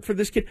fresh start for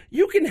this kid?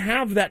 You can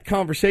have that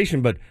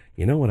conversation, but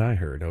you know what I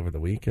heard over the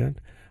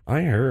weekend?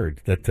 I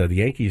heard that the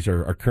Yankees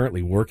are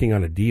currently working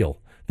on a deal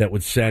that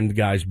would send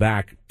guys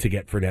back to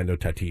get Fernando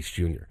Tatis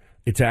Jr.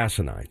 It's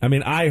asinine. I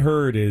mean, I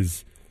heard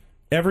is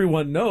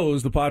everyone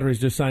knows the Padres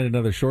just signed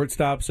another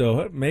shortstop,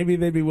 so maybe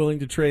they'd be willing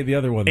to trade the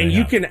other one. And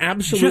you can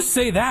absolutely just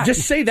say that.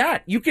 Just say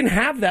that. You can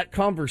have that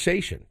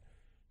conversation.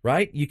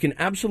 Right? You can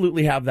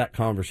absolutely have that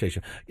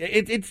conversation.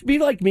 It'd be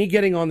like me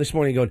getting on this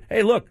morning going,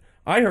 hey, look,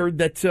 I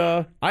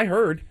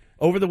heard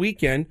over the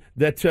weekend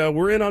that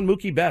we're in on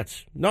Mookie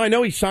Betts. No, I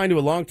know he signed to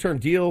a long-term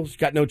deal. He's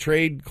got no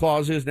trade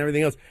clauses and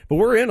everything else, but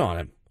we're in on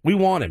him. We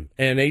want him.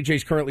 And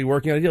AJ's currently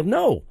working on a deal.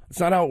 No, that's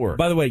not how it works.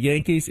 By the way,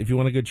 Yankees, if you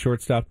want a good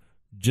shortstop,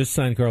 just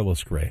sign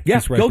Carlos Correa.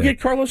 Yeah, go get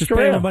Carlos Correa. Just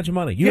pay him a bunch of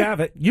money. You have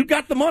it. You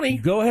got the money.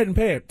 Go ahead and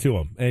pay it to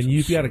him. And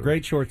you've got a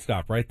great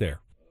shortstop right there.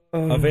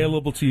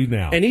 Available to you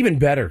now. And even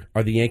better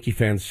are the Yankee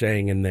fans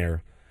saying in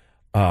there,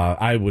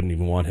 I wouldn't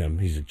even want him.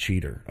 He's a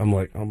cheater. I'm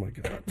like, oh, my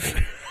God.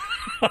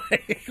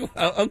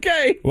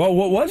 Okay. Well,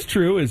 what was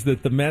true is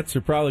that the Mets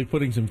are probably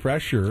putting some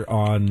pressure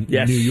on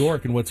New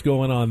York and what's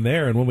going on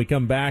there. And when we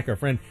come back, our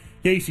friend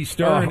Casey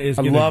Stern is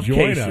going to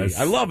join us.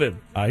 I love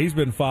him. He's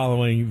been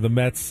following the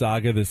Mets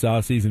saga this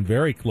offseason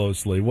very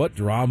closely. What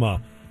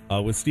drama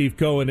with Steve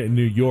Cohen in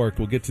New York.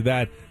 We'll get to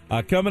that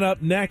coming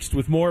up next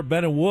with more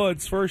Ben and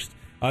Woods. First,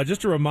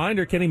 just a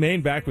reminder, Kenny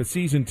Mayne back with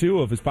Season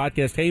 2 of his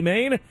podcast, Hey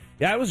Mayne.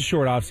 Yeah, it was a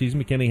short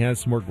offseason. McKinney has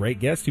some more great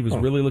guests he was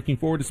really looking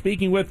forward to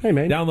speaking with. Hey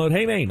Mayne. Download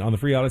Hey Mayne on the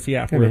free Odyssey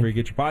app, wherever you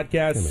get your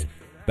podcasts.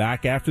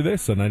 Back after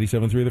this on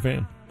 97.3 The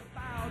Fan.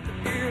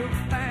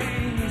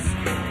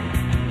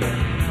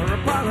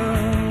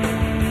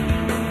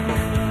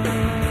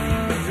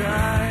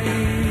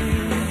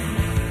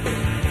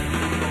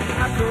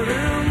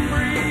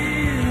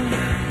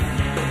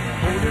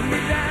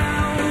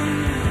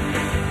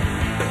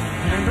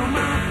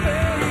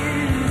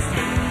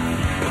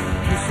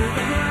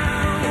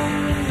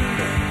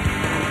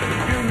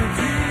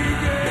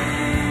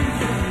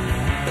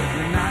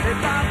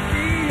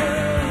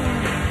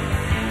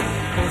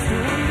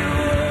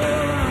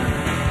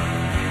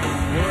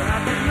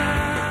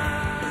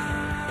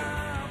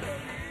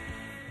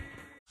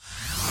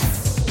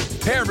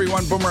 Hey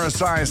everyone, Boomer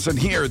Esiason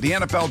here. The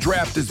NFL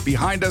Draft is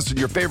behind us and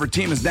your favorite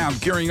team is now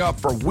gearing up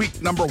for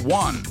week number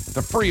 1.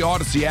 The free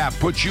Odyssey app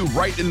puts you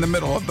right in the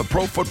middle of the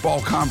pro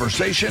football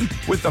conversation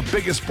with the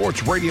biggest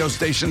sports radio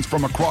stations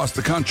from across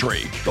the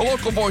country. The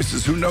local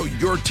voices who know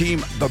your team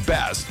the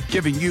best,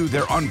 giving you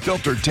their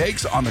unfiltered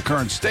takes on the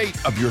current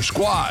state of your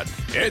squad.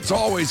 It's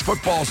always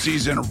football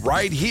season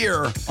right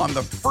here on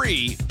the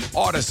free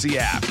Odyssey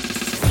app.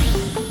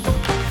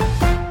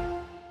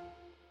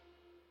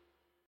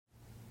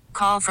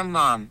 Call from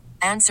mom.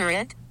 Answer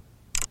it.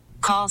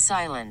 Call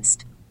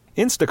silenced.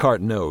 Instacart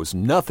knows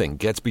nothing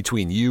gets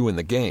between you and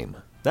the game.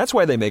 That's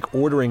why they make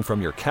ordering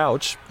from your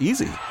couch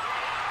easy.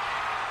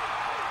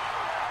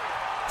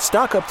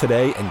 Stock up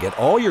today and get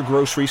all your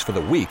groceries for the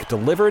week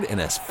delivered in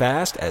as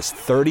fast as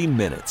 30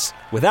 minutes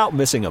without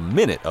missing a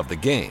minute of the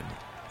game.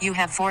 You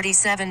have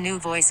 47 new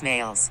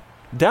voicemails.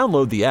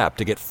 Download the app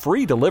to get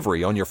free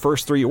delivery on your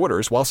first 3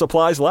 orders while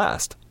supplies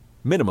last.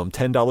 Minimum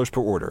 $10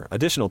 per order.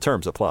 Additional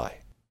terms apply.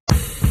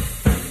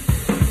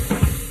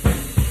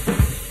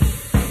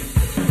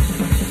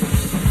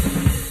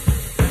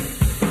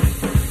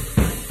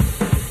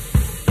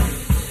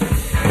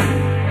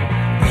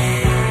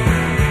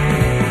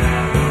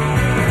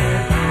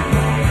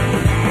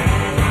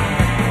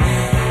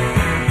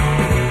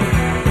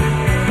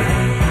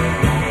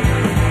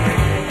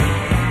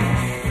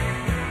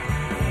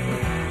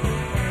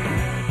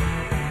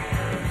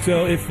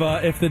 So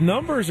if the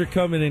numbers are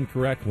coming in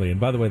correctly, and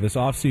by the way, this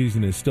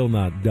offseason is still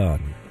not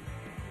done,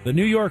 the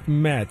New York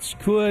Mets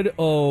could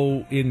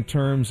owe, in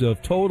terms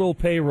of total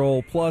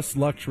payroll plus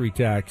luxury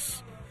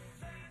tax,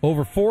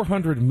 over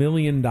 $400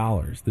 million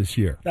this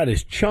year. That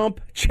is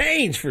chump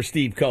change for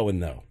Steve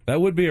Cohen, though.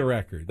 That would be a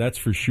record, that's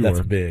for sure.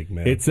 That's big,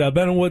 man. It's Ben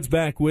and Woods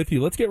back with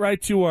you. Let's get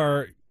right to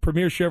our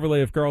Premier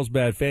Chevrolet of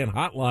Carlsbad fan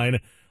hotline.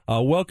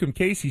 Welcome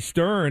Casey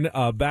Stern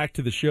back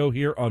to the show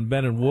here on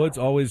Ben and Woods.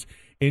 Always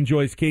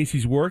enjoys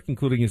Casey's work,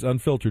 including his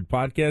Unfiltered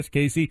podcast.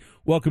 Casey,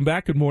 welcome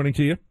back. Good morning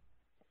to you.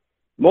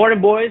 Morning,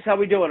 boys. How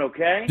we doing?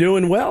 Okay.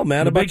 Doing well,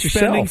 man. The About big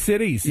yourself? spending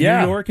cities,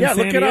 Yeah. New York and San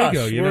look at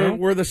Diego. us. You know?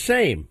 We're the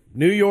same.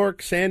 New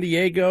York, San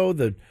Diego,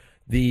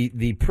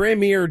 the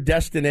premier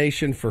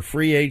destination for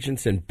free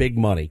agents and big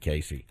money.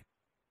 Casey.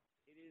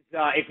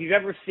 If you've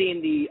ever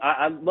seen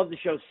I love the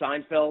show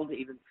Seinfeld,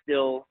 even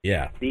still.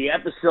 Yeah. The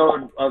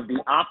episode of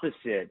The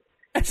Opposite,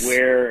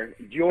 where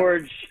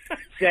George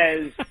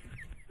says,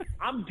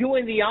 I'm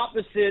doing the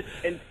opposite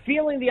and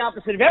feeling the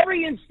opposite of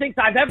every instinct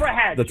I've ever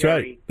had. That's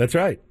Jerry. right. That's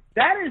right.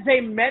 That is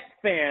a Met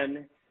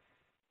fan,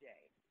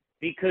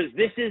 because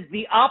this is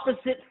the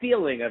opposite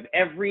feeling of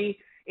every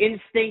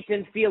instinct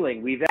and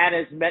feeling we've had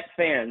as Met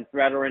fans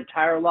throughout our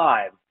entire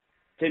lives.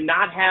 To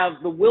not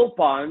have the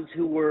Wilpons,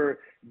 who were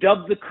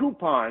dubbed the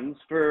Coupons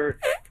for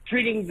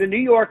treating the New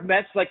York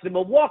Mets like the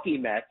Milwaukee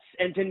Mets,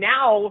 and to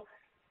now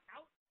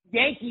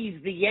Yankees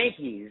the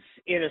Yankees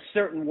in a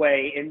certain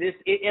way. In this,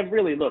 it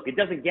really, look, it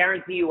doesn't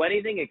guarantee you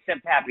anything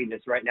except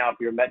happiness right now if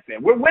you're a Met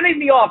fan. We're winning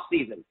the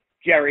offseason,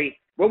 Jerry.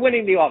 We're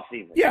winning the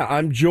offseason. Yeah,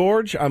 I'm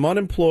George. I'm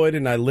unemployed,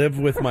 and I live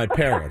with my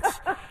parents.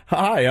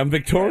 Hi, I'm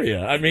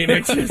Victoria. I mean,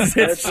 it's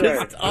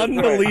just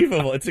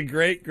unbelievable. Right. It's a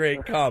great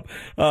comp.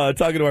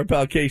 Talking to our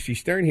pal Casey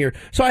Stern here.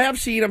 So I have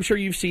seen, I'm sure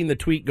you've seen the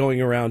tweet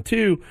going around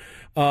too.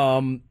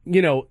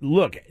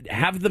 Look,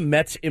 have the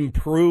Mets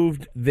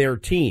improved their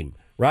team,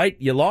 right?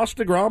 You lost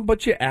DeGrom,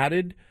 but you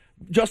added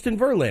Justin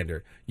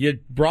Verlander. You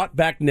brought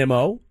back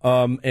Nimmo,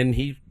 and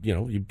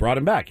you brought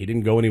him back. He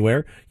didn't go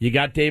anywhere. You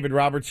got David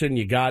Robertson.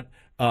 You got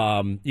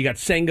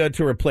Senga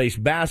to replace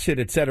Bassett,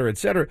 et cetera, et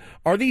cetera.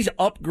 Are these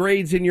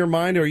upgrades in your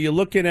mind, or are you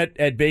looking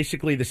at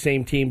basically the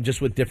same team just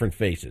with different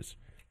faces?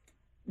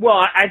 Well,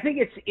 I think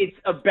it's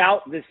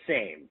about the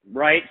same,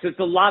 right? So it's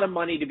a lot of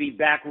money to be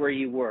back where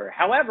you were.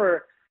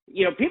 However,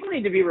 people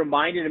need to be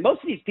reminded, and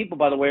most of these people,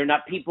 by the way, are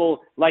not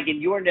people like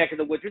in your neck of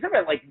the woods. We're talking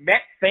about like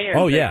Met fans,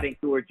 I think,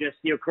 who are just,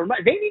 they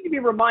need to be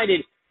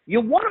reminded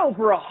you won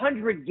over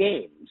 100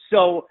 games.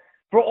 So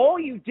for all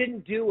you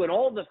didn't do and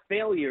all the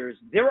failures,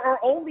 there are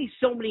only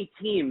so many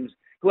teams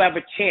who have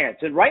a chance.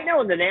 And right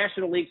now in the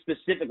National League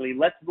specifically,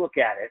 let's look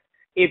at it.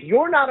 If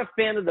you're not a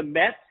fan of the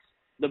Mets,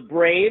 the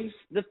Braves,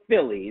 the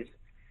Phillies,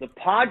 the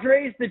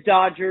Padres, the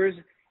Dodgers,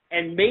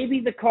 and maybe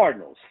the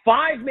Cardinals,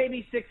 5,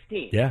 maybe 6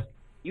 teams. Yeah.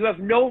 You have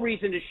no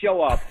reason to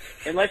show up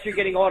unless you're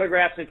getting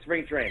autographs at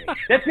spring training.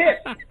 That's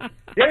it.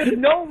 There's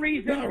no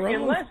reason,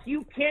 unless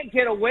you can't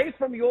get away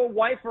from your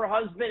wife or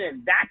husband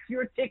and that's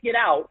your ticket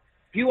out,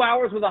 few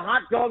hours with a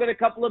hot dog and a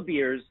couple of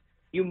beers,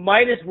 you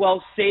might as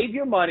well save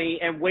your money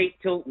and wait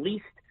till at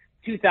least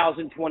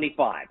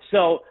 2025.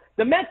 So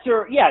the Mets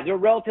are, they're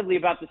relatively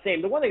about the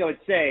same. The one thing I would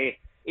say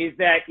is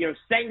that,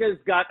 Senga's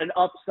got an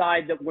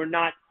upside that we're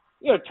not,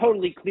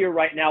 totally clear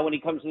right now when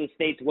he comes to the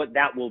States what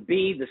that will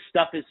be. The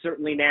stuff is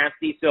certainly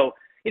nasty. So,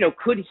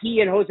 could he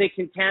and Jose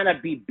Quintana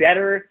be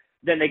better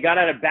than they got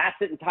out of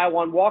Bassett and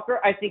Taijuan Walker?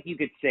 I think you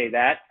could say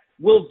that.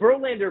 Will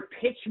Verlander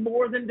pitch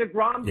more than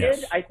DeGrom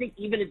did? I think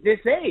even at this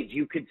age,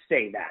 you could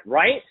say that,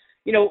 right?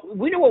 We know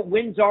what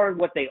wins are and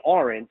what they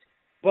aren't,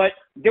 but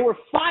there were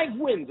 5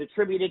 wins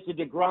attributed to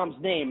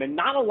DeGrom's name and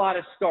not a lot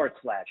of starts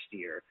last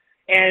year.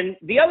 And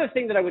the other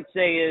thing that I would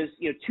say is,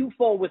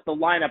 twofold with the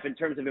lineup in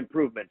terms of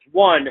improvements.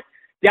 One,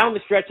 down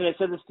the stretch, and I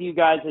said this to you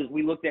guys as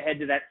we looked ahead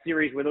to that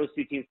series where those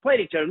two teams played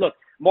each other. Look,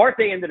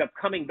 Marte ended up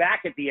coming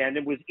back at the end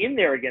and was in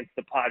there against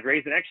the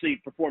Padres and actually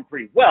performed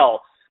pretty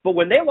well. But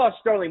when they lost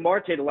Starling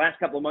Marte the last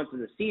couple of months of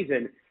the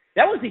season,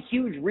 that was a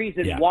huge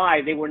reason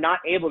why they were not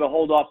able to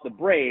hold off the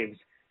Braves.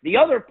 The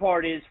other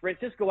part is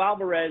Francisco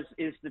Alvarez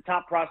is the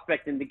top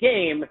prospect in the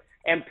game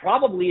and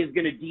probably is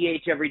going to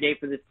DH every day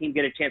for this team,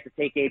 get a chance to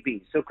take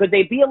AB. So could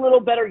they be a little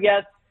better?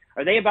 Yes.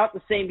 Are they about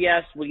the same?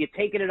 Yes. Will you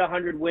take it at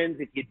 100 wins?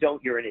 If you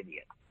don't, you're an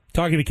idiot.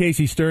 Talking to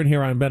Casey Stern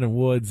here on Ben and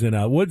Woods, and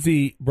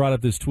Woodsy brought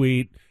up this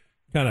tweet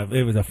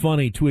it was a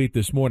funny tweet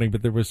this morning,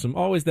 but there was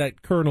always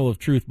that kernel of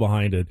truth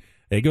behind it.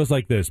 It goes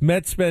like this: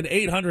 Mets spend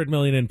 $800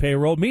 million in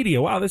payroll.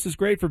 Media, wow, this is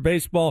great for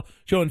baseball,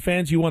 showing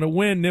fans you want to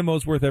win.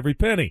 Nimmo's worth every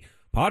penny.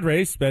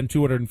 Padres spend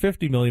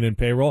 $250 million in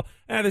payroll.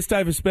 This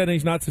type of spending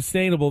is not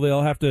sustainable.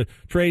 They'll have to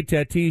trade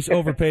Tatis,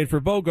 overpaid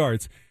for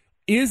Bogarts.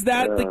 Is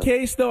that the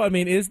case, though? I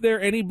mean, is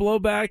there any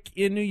blowback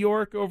in New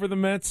York over the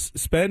Mets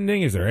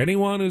spending? Is there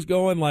anyone who's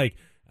going like,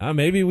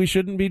 maybe we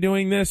shouldn't be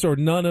doing this, or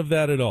none of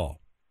that at all?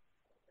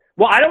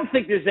 Well, I don't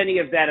think there's any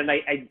of that, and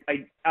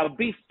I'll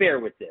be fair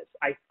with this.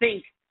 I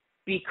think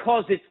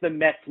because it's the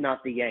Mets,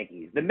 not the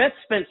Yankees. The Mets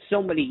spent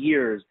so many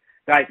years,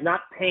 guys,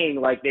 not paying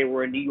like they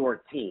were a New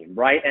York team,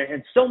 right?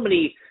 And so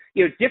many,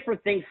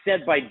 different things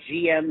said by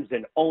GMs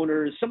and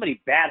owners, so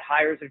many bad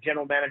hires of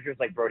general managers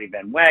like Brodie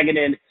Van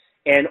Wagenen,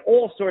 and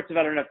all sorts of,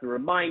 I don't have to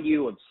remind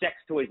you, of sex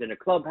toys in a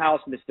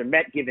clubhouse, Mr.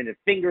 Met giving a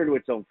finger to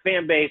its own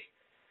fan base.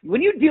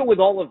 When you deal with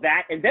all of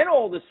that, and then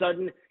all of a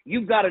sudden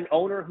you've got an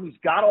owner who's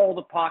got all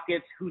the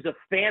pockets, who's a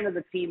fan of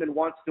the team and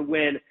wants to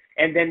win,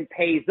 and then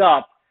pays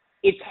up,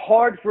 it's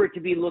hard for it to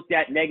be looked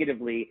at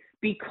negatively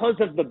because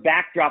of the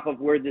backdrop of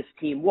where this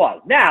team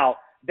was. Now,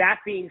 that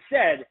being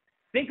said,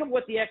 think of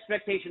what the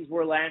expectations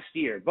were last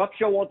year. Buck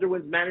Showalter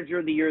wins Manager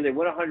of the Year. They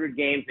win 100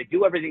 games. They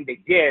do everything they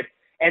did,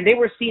 and they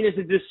were seen as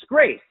a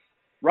disgrace,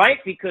 right?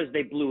 Because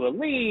they blew a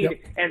lead,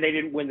 and they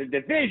didn't win the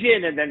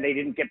division, and then they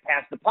didn't get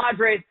past the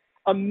Padres.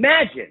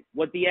 Imagine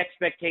what the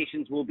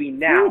expectations will be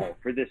now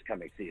for this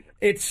coming season.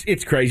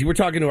 It's crazy. We're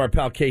talking to our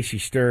pal Casey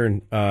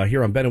Stern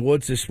here on Ben and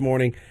Woods this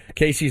morning.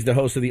 Casey's the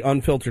host of the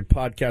Unfiltered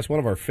podcast, one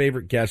of our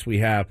favorite guests we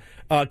have.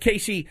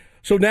 Casey,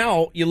 so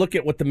now you look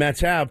at what the Mets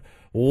have.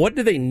 What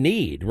do they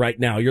need right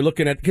now? You're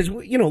looking at, because,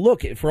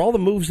 look, for all the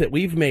moves that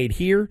we've made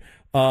here,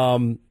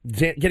 getting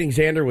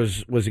Xander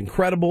was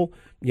incredible.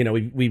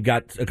 We've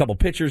got a couple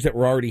pitchers that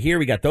were already here.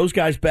 We got those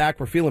guys back.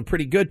 We're feeling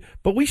pretty good,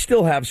 but we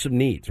still have some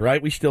needs, right?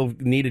 We still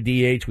need a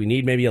DH. We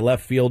need maybe a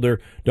left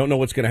fielder. Don't know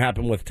what's going to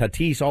happen with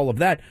Tatis, all of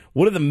that.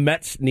 What do the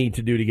Mets need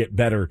to do to get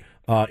better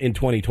in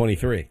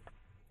 2023?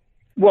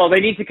 Well, they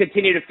need to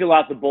continue to fill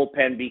out the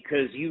bullpen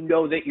because you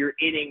know that your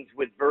innings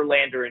with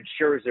Verlander and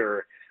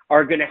Scherzer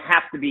are going to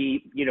have to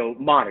be,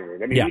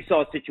 monitored. I mean, we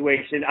saw a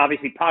situation,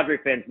 obviously Padre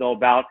fans know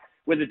about,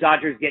 where the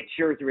Dodgers get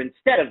Scherzer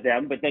instead of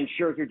them, but then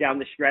Scherzer down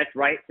the stretch,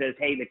 right, says,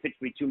 hey, they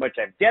pitched me too much,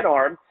 I have dead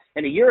arm.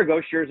 And a year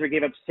ago, Scherzer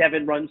gave up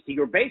 7 runs to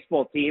your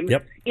baseball team,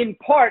 in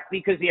part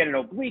because he had an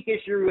oblique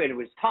issue and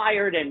was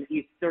tired, and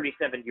he's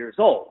 37 years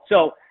old.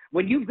 So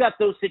when you've got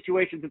those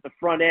situations at the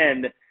front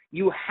end,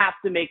 you have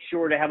to make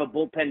sure to have a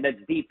bullpen that's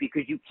deep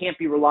because you can't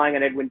be relying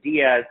on Edwin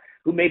Diaz,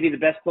 who may be the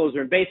best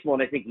closer in baseball,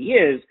 and I think he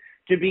is,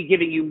 to be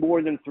giving you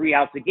more than 3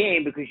 outs a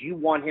game because you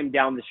want him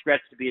down the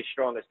stretch to be as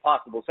strong as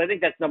possible. So I think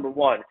that's number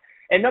one.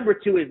 And number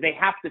two is they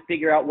have to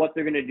figure out what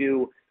they're going to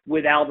do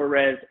with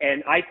Alvarez.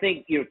 And I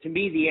think, to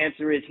me, the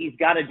answer is he's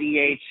got a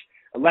DH,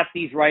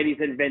 lefties,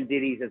 righties, and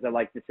Vendittis, as I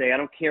like to say. I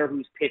don't care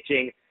who's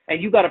pitching.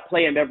 And you got to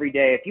play him every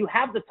day. If you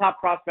have the top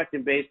prospect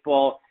in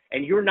baseball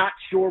and you're not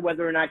sure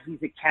whether or not he's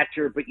a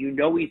catcher, but you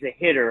know he's a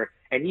hitter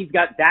and he's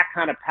got that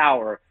kind of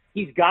power,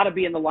 he's got to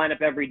be in the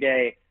lineup every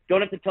day. Don't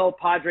have to tell a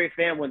Padre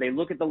fan when they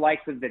look at the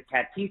likes of the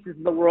Tatises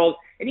of the world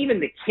and even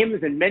the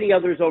Kims and many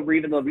others over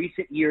even the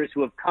recent years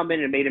who have come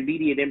in and made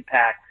immediate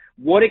impact,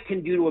 what it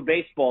can do to a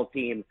baseball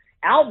team.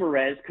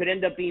 Alvarez could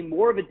end up being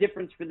more of a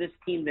difference for this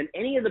team than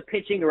any of the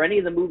pitching or any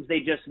of the moves they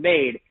just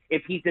made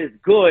if he's as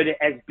good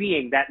as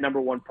being that number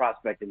one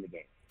prospect in the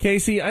game.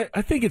 Casey,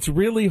 I think it's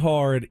really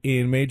hard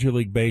in Major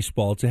League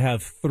Baseball to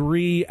have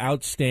 3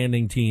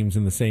 outstanding teams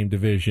in the same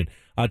division.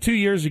 2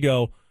 years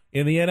ago,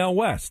 in the NL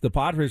West, the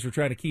Padres were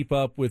trying to keep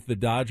up with the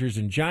Dodgers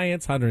and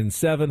Giants,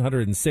 107,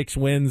 106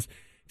 wins.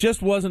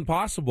 Just wasn't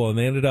possible, and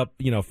they ended up,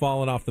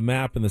 falling off the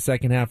map in the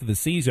second half of the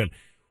season.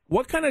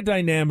 What kind of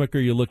dynamic are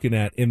you looking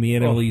at in the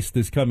NL East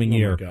this coming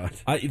year?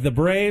 The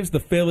Braves,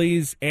 the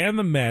Phillies, and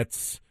the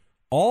Mets,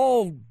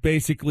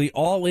 basically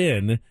all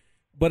in,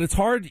 but it's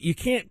hard. You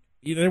can't.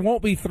 There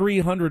won't be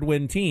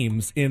 300-win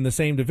teams in the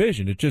same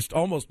division. It's just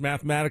almost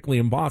mathematically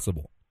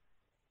impossible.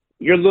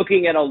 You're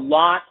looking at a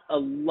lot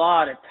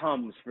of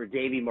Tums for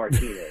Davey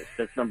Martinez.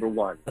 That's number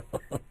one.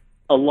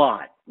 A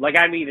lot.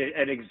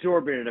 An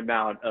exorbitant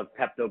amount of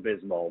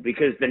Pepto-Bismol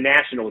because the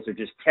Nationals are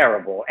just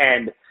terrible.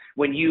 And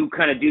when you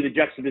kind of do the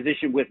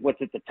juxtaposition with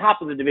what's at the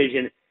top of the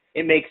division,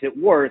 it makes it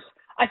worse.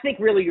 I think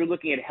really you're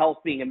looking at health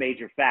being a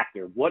major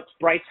factor. What's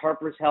Bryce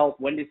Harper's health?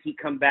 When does he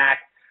come back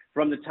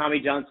from the Tommy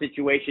John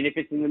situation? If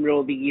it's in the middle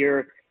of the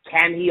year,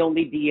 can he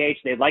only DH?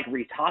 They'd like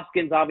Rhys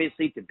Hoskins,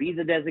 obviously, to be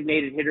the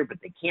designated hitter, but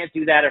they can't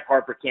do that if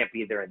Harper can't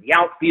be there in the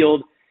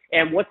outfield.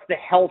 And what's the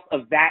health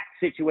of that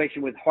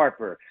situation with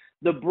Harper?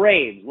 The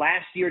Braves,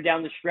 last year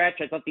down the stretch,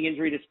 I thought the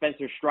injury to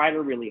Spencer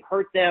Strider really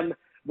hurt them.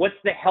 What's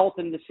the health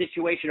and the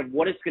situation of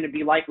what it's going to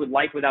be like with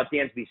life without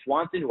Dansby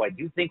Swanson, who I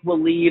do think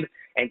will leave,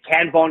 and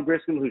Ken Vaughn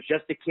Grissom, who's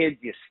just a kid,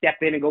 you step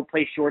in and go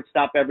play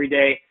shortstop every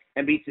day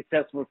and be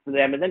successful for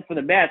them. And then for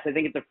the Mets, I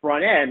think at the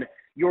front end,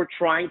 you're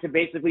trying to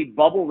basically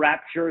bubble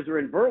wrap Scherzer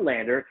and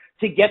Verlander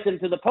to get them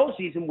to the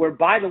postseason, where,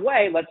 by the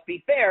way, let's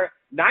be fair,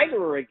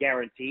 neither are a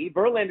guarantee.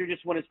 Verlander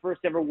just won his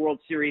first ever World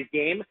Series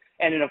game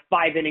and in a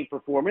 5-inning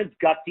performance.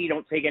 Gutsy,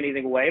 don't take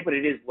anything away, but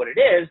it is what it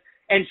is.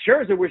 And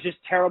Scherzer was just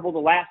terrible the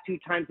last 2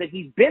 times that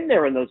he's been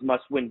there in those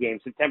must-win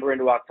games, September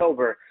into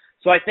October.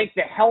 So I think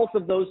the health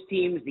of those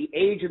teams, the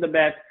age of the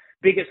Mets,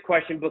 biggest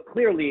question. But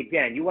clearly,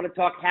 again, you want to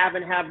talk have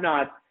and have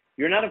not.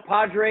 You're not a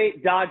Padre,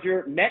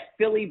 Dodger, Met,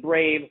 Philly,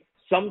 Brave,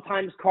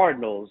 sometimes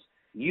Cardinals.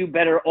 You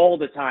better all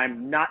the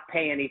time not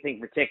pay anything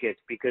for tickets,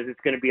 because it's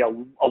going to be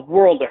a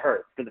world of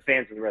hurt for the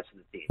fans of the rest of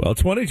the team. Well,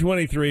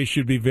 2023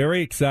 should be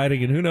very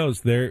exciting, and who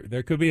knows,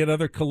 there could be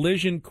another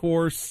collision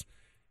course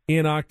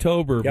in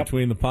October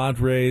between the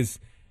Padres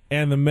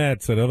and the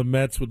Mets. I know the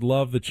Mets would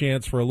love the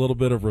chance for a little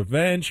bit of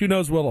revenge. Who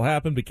knows what will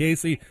happen? But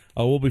Casey,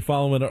 we'll be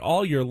following it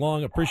all year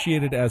long.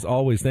 Appreciate it as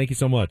always. Thank you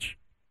so much.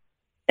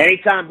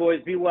 Anytime,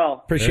 boys. Be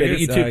well. Appreciate it.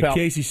 You too, pal.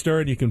 Casey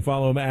Stern. You can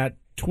follow him at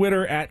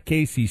Twitter at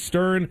Casey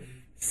Stern,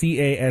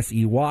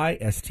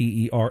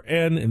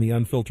 CASEYSTERN, in the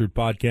Unfiltered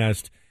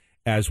podcast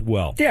as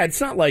well. Yeah,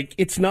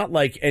 it's not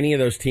like any of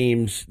those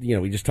teams,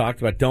 we just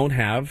talked about, don't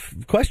have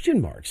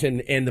question marks.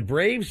 And the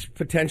Braves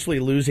potentially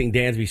losing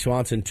Dansby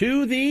Swanson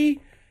to the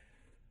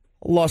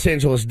Los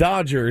Angeles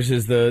Dodgers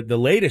is the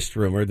latest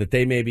rumor that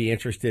they may be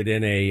interested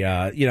in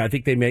I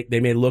think they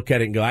may look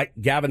at it and go,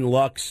 Gavin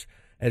Lux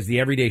as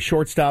the everyday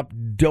shortstop,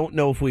 don't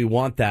know if we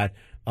want that.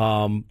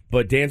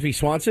 But Dansby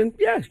Swanson,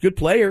 good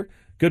player.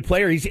 Good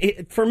player.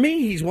 For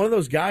me, he's one of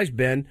those guys,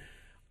 Ben,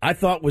 I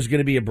thought was going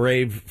to be a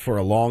Brave for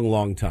a long,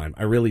 long time.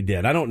 I really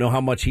did. I don't know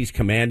how much he's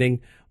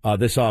commanding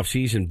this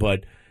offseason,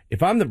 but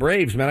if I'm the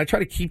Braves, man, I try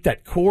to keep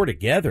that core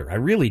together. I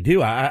really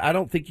do. I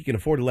don't think you can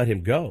afford to let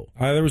him go.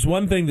 There was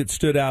one thing that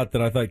stood out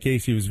that I thought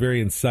Casey was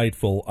very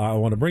insightful. I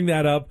want to bring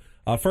that up.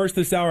 First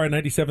this hour on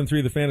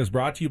 97.3 The Fan is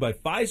brought to you by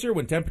Pfizer.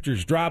 When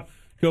temperatures drop,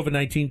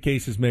 COVID-19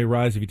 cases may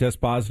rise. If you test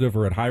positive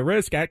or at high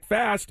risk, act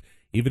fast.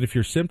 Even if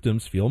your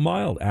symptoms feel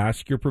mild,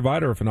 ask your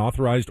provider if an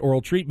authorized oral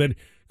treatment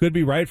could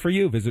be right for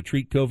you. Visit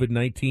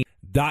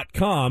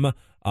treatcovid19.com.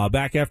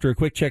 Back after a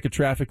quick check of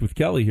traffic with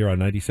Kelly here on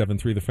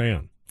 97.3 The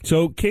Fan.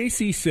 So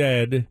Casey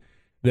said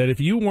that if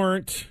you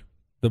weren't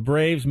the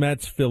Braves,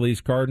 Mets,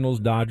 Phillies, Cardinals,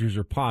 Dodgers,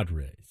 or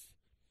Padres,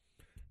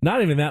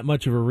 not even that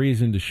much of a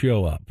reason to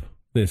show up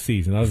this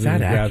season. Other than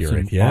grab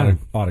some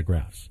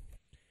autographs.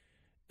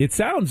 It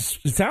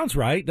sounds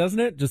right, doesn't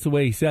it? Just the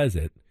way he says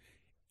it.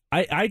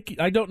 I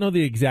don't know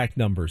the exact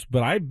numbers,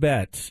 but I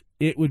bet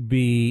it would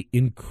be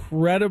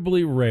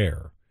incredibly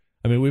rare.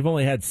 I mean, we've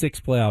only had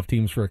 6 playoff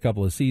teams for a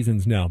couple of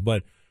seasons now,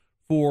 but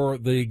for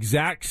the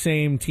exact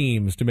same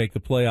teams to make the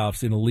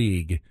playoffs in a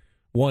league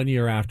one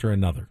year after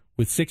another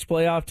with 6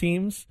 playoff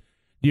teams,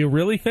 do you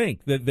really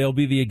think that they'll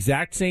be the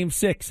exact same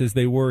 6 as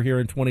they were here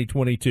in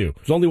 2022?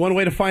 There's only one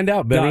way to find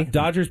out, Benny.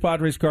 Dodgers,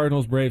 Padres,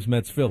 Cardinals, Braves,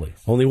 Mets,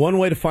 Phillies. Only one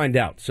way to find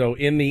out. So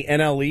in the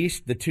NL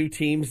East, the 2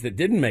 teams that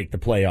didn't make the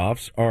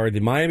playoffs are the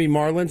Miami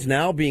Marlins,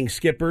 now being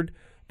skippered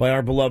by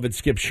our beloved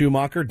Skip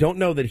Schumacher. Don't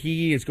know that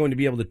he is going to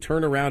be able to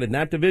turn around in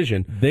that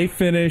division. They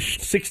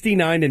finished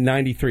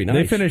 69-93. Nice.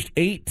 They finished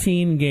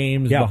 18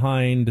 games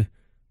behind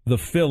the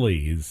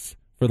Phillies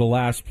for the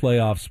last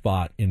playoff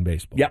spot in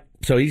baseball. Yep.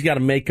 So he's got to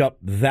make up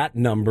that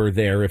number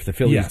there if the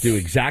Phillies do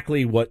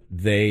exactly what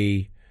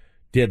they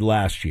did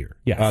last year.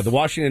 Yes. The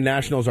Washington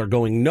Nationals are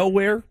going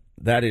nowhere.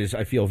 That is,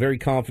 I feel very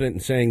confident in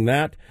saying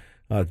that.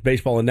 It's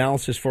baseball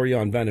analysis for you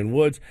on Ben and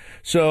Woods.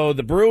 So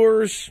the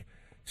Brewers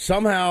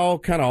somehow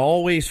kind of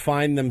always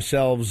find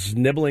themselves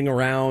nibbling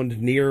around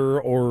near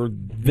or near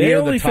the top. They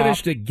only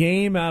finished a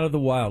game out of the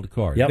wild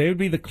card. Yep. They would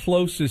be the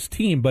closest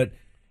team, but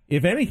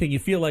if anything, you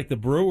feel like the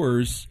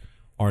Brewers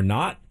are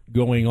not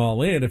going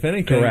all in. If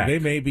anything, they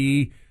may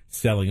be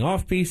selling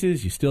off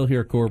pieces. You still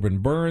hear Corbin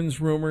Burns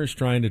rumors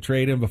trying to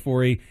trade him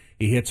before he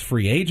hits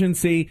free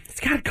agency. It's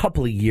got a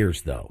couple of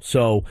years, though.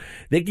 So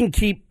they can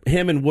keep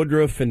him and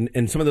Woodruff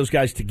and some of those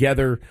guys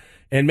together,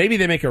 and maybe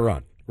they make a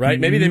run, right?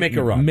 Maybe they make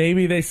a run.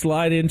 Maybe they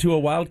slide into a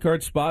wild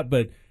card spot,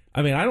 but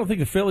I mean, I don't think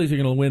the Phillies are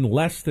going to win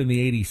less than the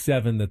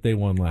 87 that they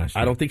won last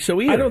year. I don't think so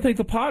either. I don't think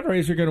the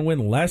Padres are going to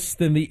win less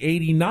than the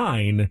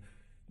 89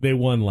 they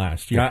won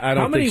last year. I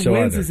don't How many think so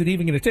wins either. is it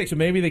even going to take? So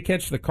maybe they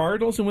catch the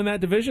Cardinals and win that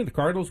division. The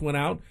Cardinals went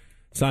out,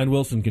 signed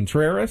Wilson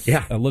Contreras.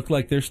 Yeah. Looked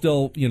like they're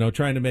still,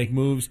 trying to make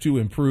moves to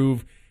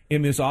improve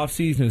in this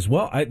offseason as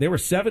well. They were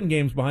 7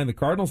 games behind the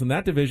Cardinals in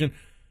that division.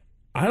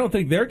 I don't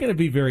think they're going to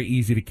be very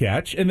easy to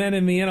catch. And then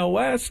in the NL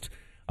West,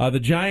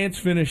 the Giants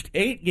finished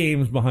 8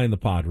 games behind the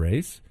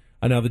Padres.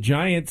 Now, the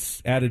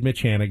Giants added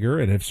Mitch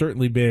Haniger and have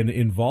certainly been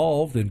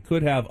involved and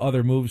could have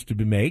other moves to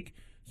make.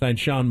 Signed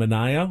Sean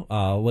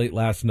Manaea late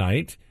last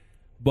night.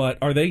 But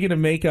are they going to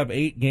make up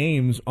 8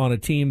 games on a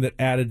team that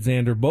added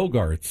Xander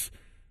Bogaerts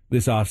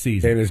this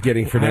offseason? And is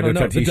getting Fernando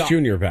Tatis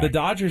Jr. back. The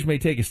Dodgers may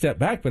take a step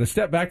back, but a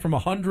step back from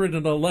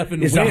 111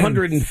 wins. It's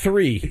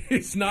 103.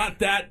 It's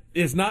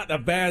not a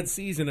bad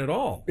season at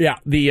all. Yeah,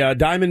 the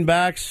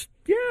Diamondbacks,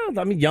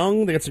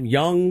 young. They got some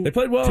young They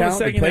played well talent. in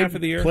the second half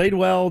of the year. Played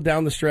well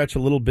down the stretch a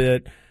little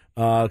bit.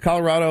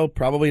 Colorado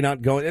probably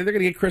not going. They're going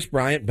to get Chris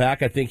Bryant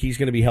back. I think he's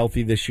going to be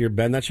healthy this year,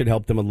 Ben. That should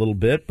help them a little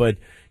bit. But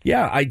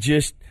yeah,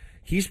 it's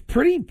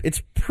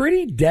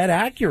pretty dead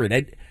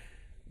accurate.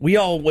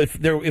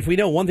 If we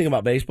know one thing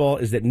about baseball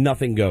is that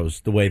nothing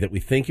goes the way that we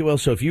think it will.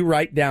 So if you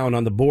write down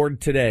on the board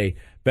today,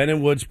 Ben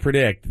and Woods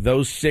predict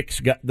those six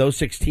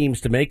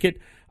teams to make it,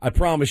 I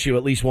promise you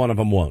at least one of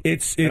them won't.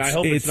 And I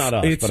hope it's not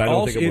us, but I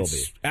don't think it will be.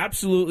 It's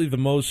absolutely the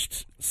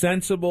most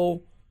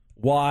sensible,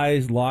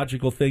 wise,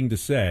 logical thing to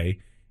say,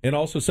 and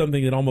also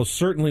something that almost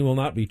certainly will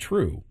not be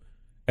true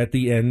at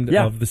the end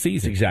of the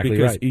season. Exactly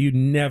because right. you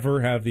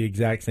never have the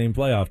exact same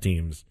playoff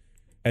teams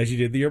as you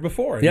did the year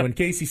before. And when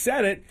Casey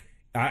said it,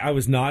 I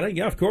was nodding.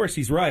 Yeah, of course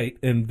he's right,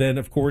 and then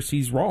of course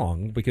he's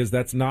wrong because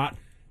that's not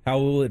how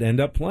will it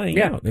end up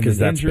playing out. Because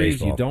that's injuries,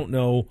 baseball. you don't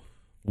know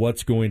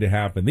what's going to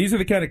happen. These are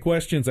the kind of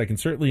questions I can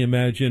certainly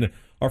imagine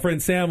our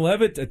friend Sam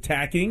Levitt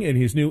attacking in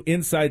his new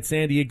Inside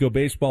San Diego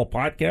Baseball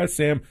podcast.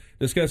 Sam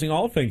discussing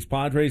all things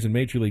Padres and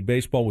Major League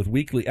Baseball with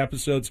weekly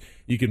episodes.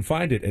 You can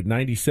find it at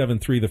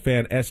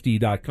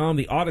 973thefansd.com,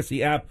 the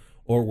Odyssey app,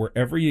 or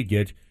wherever you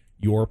get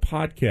your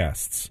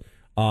podcasts.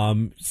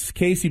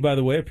 Casey, by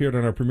the way, appeared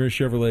on our Premier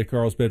Chevrolet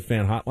Carlsbad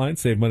fan hotline.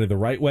 Save money the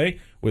right way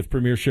with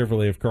Premier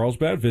Chevrolet of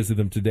Carlsbad. Visit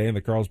them today in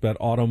the Carlsbad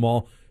Auto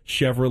Mall.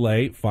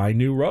 Chevrolet, find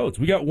new roads.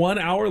 We got 1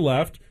 hour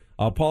left.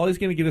 Paulie's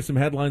going to get us some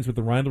headlines with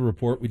the Reindl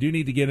Report. We do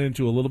need to get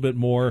into a little bit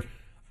more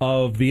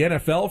of the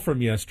NFL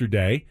from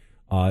yesterday.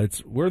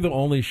 We're the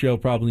only show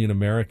probably in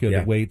America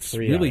that waits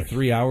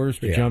 3 hours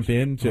to jump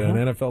into an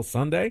NFL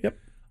Sunday. Yep.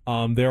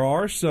 There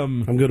are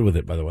some I'm good with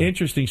it, by the way.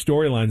 Interesting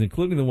storylines,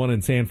 including the one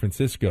in San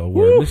Francisco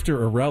where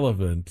Mr.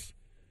 Irrelevant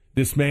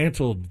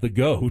dismantled the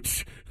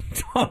GOAT,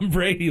 Tom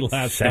Brady,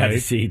 last Sad night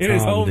to see in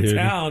his Tom,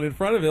 hometown dude. in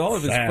front of all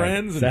of his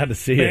friends Sad and to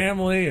see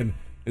family and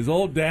his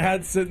old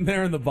dad sitting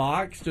there in the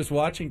box just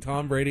watching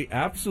Tom Brady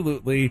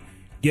absolutely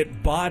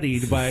get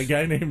bodied by a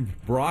guy named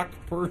Brock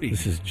Purdy.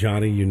 This is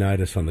Johnny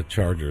Unitas on the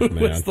Chargers, Who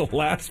man. was the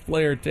last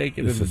player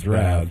taken This in the is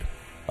draft.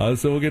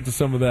 So we'll get to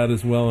some of that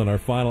as well in our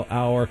final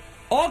hour.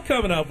 All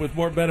coming up with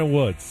more Ben and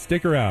Woods.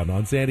 Stick around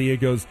on San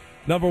Diego's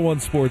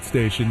 #1 sports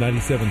station,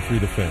 97.3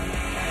 The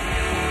Fan.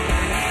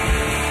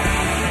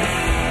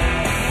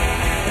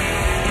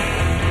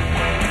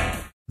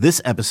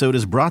 This episode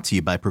is brought to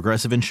you by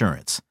Progressive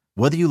Insurance.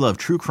 Whether you love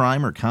true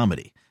crime or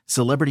comedy,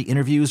 celebrity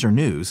interviews or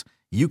news,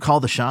 you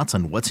call the shots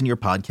on what's in your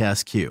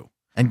podcast queue.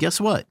 And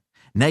guess what?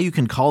 Now you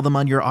can call them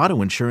on your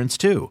auto insurance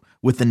too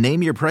with the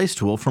Name Your Price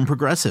tool from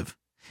Progressive.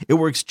 It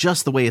works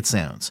just the way it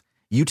sounds.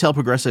 You tell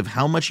Progressive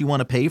how much you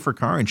want to pay for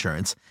car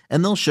insurance,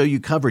 and they'll show you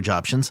coverage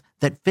options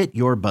that fit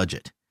your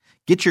budget.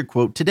 Get your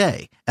quote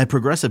today at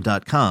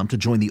Progressive.com to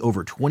join the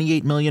over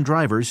 28 million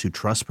drivers who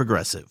trust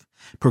Progressive.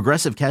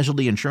 Progressive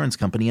Casualty Insurance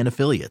Company and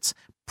Affiliates.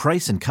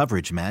 Price and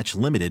coverage match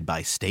limited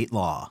by state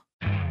law.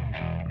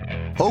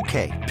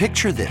 Okay,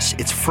 picture this.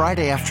 It's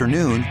Friday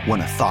afternoon when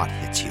a thought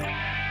hits you.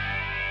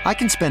 I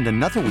can spend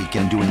another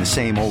weekend doing the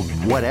same old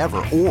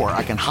whatever, or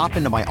I can hop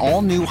into my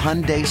all-new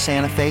Hyundai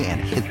Santa Fe and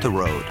hit the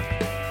road.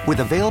 With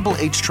available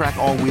H-Track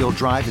all-wheel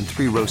drive and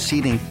 3-row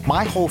seating,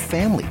 my whole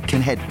family can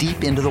head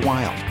deep into the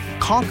wild.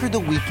 Conquer the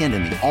weekend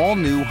in the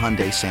all-new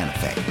Hyundai Santa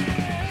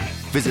Fe.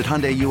 Visit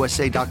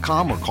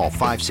HyundaiUSA.com or call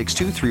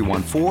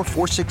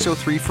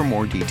 562-314-4603 for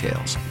more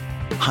details.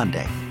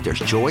 Hyundai, there's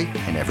joy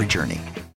in every journey.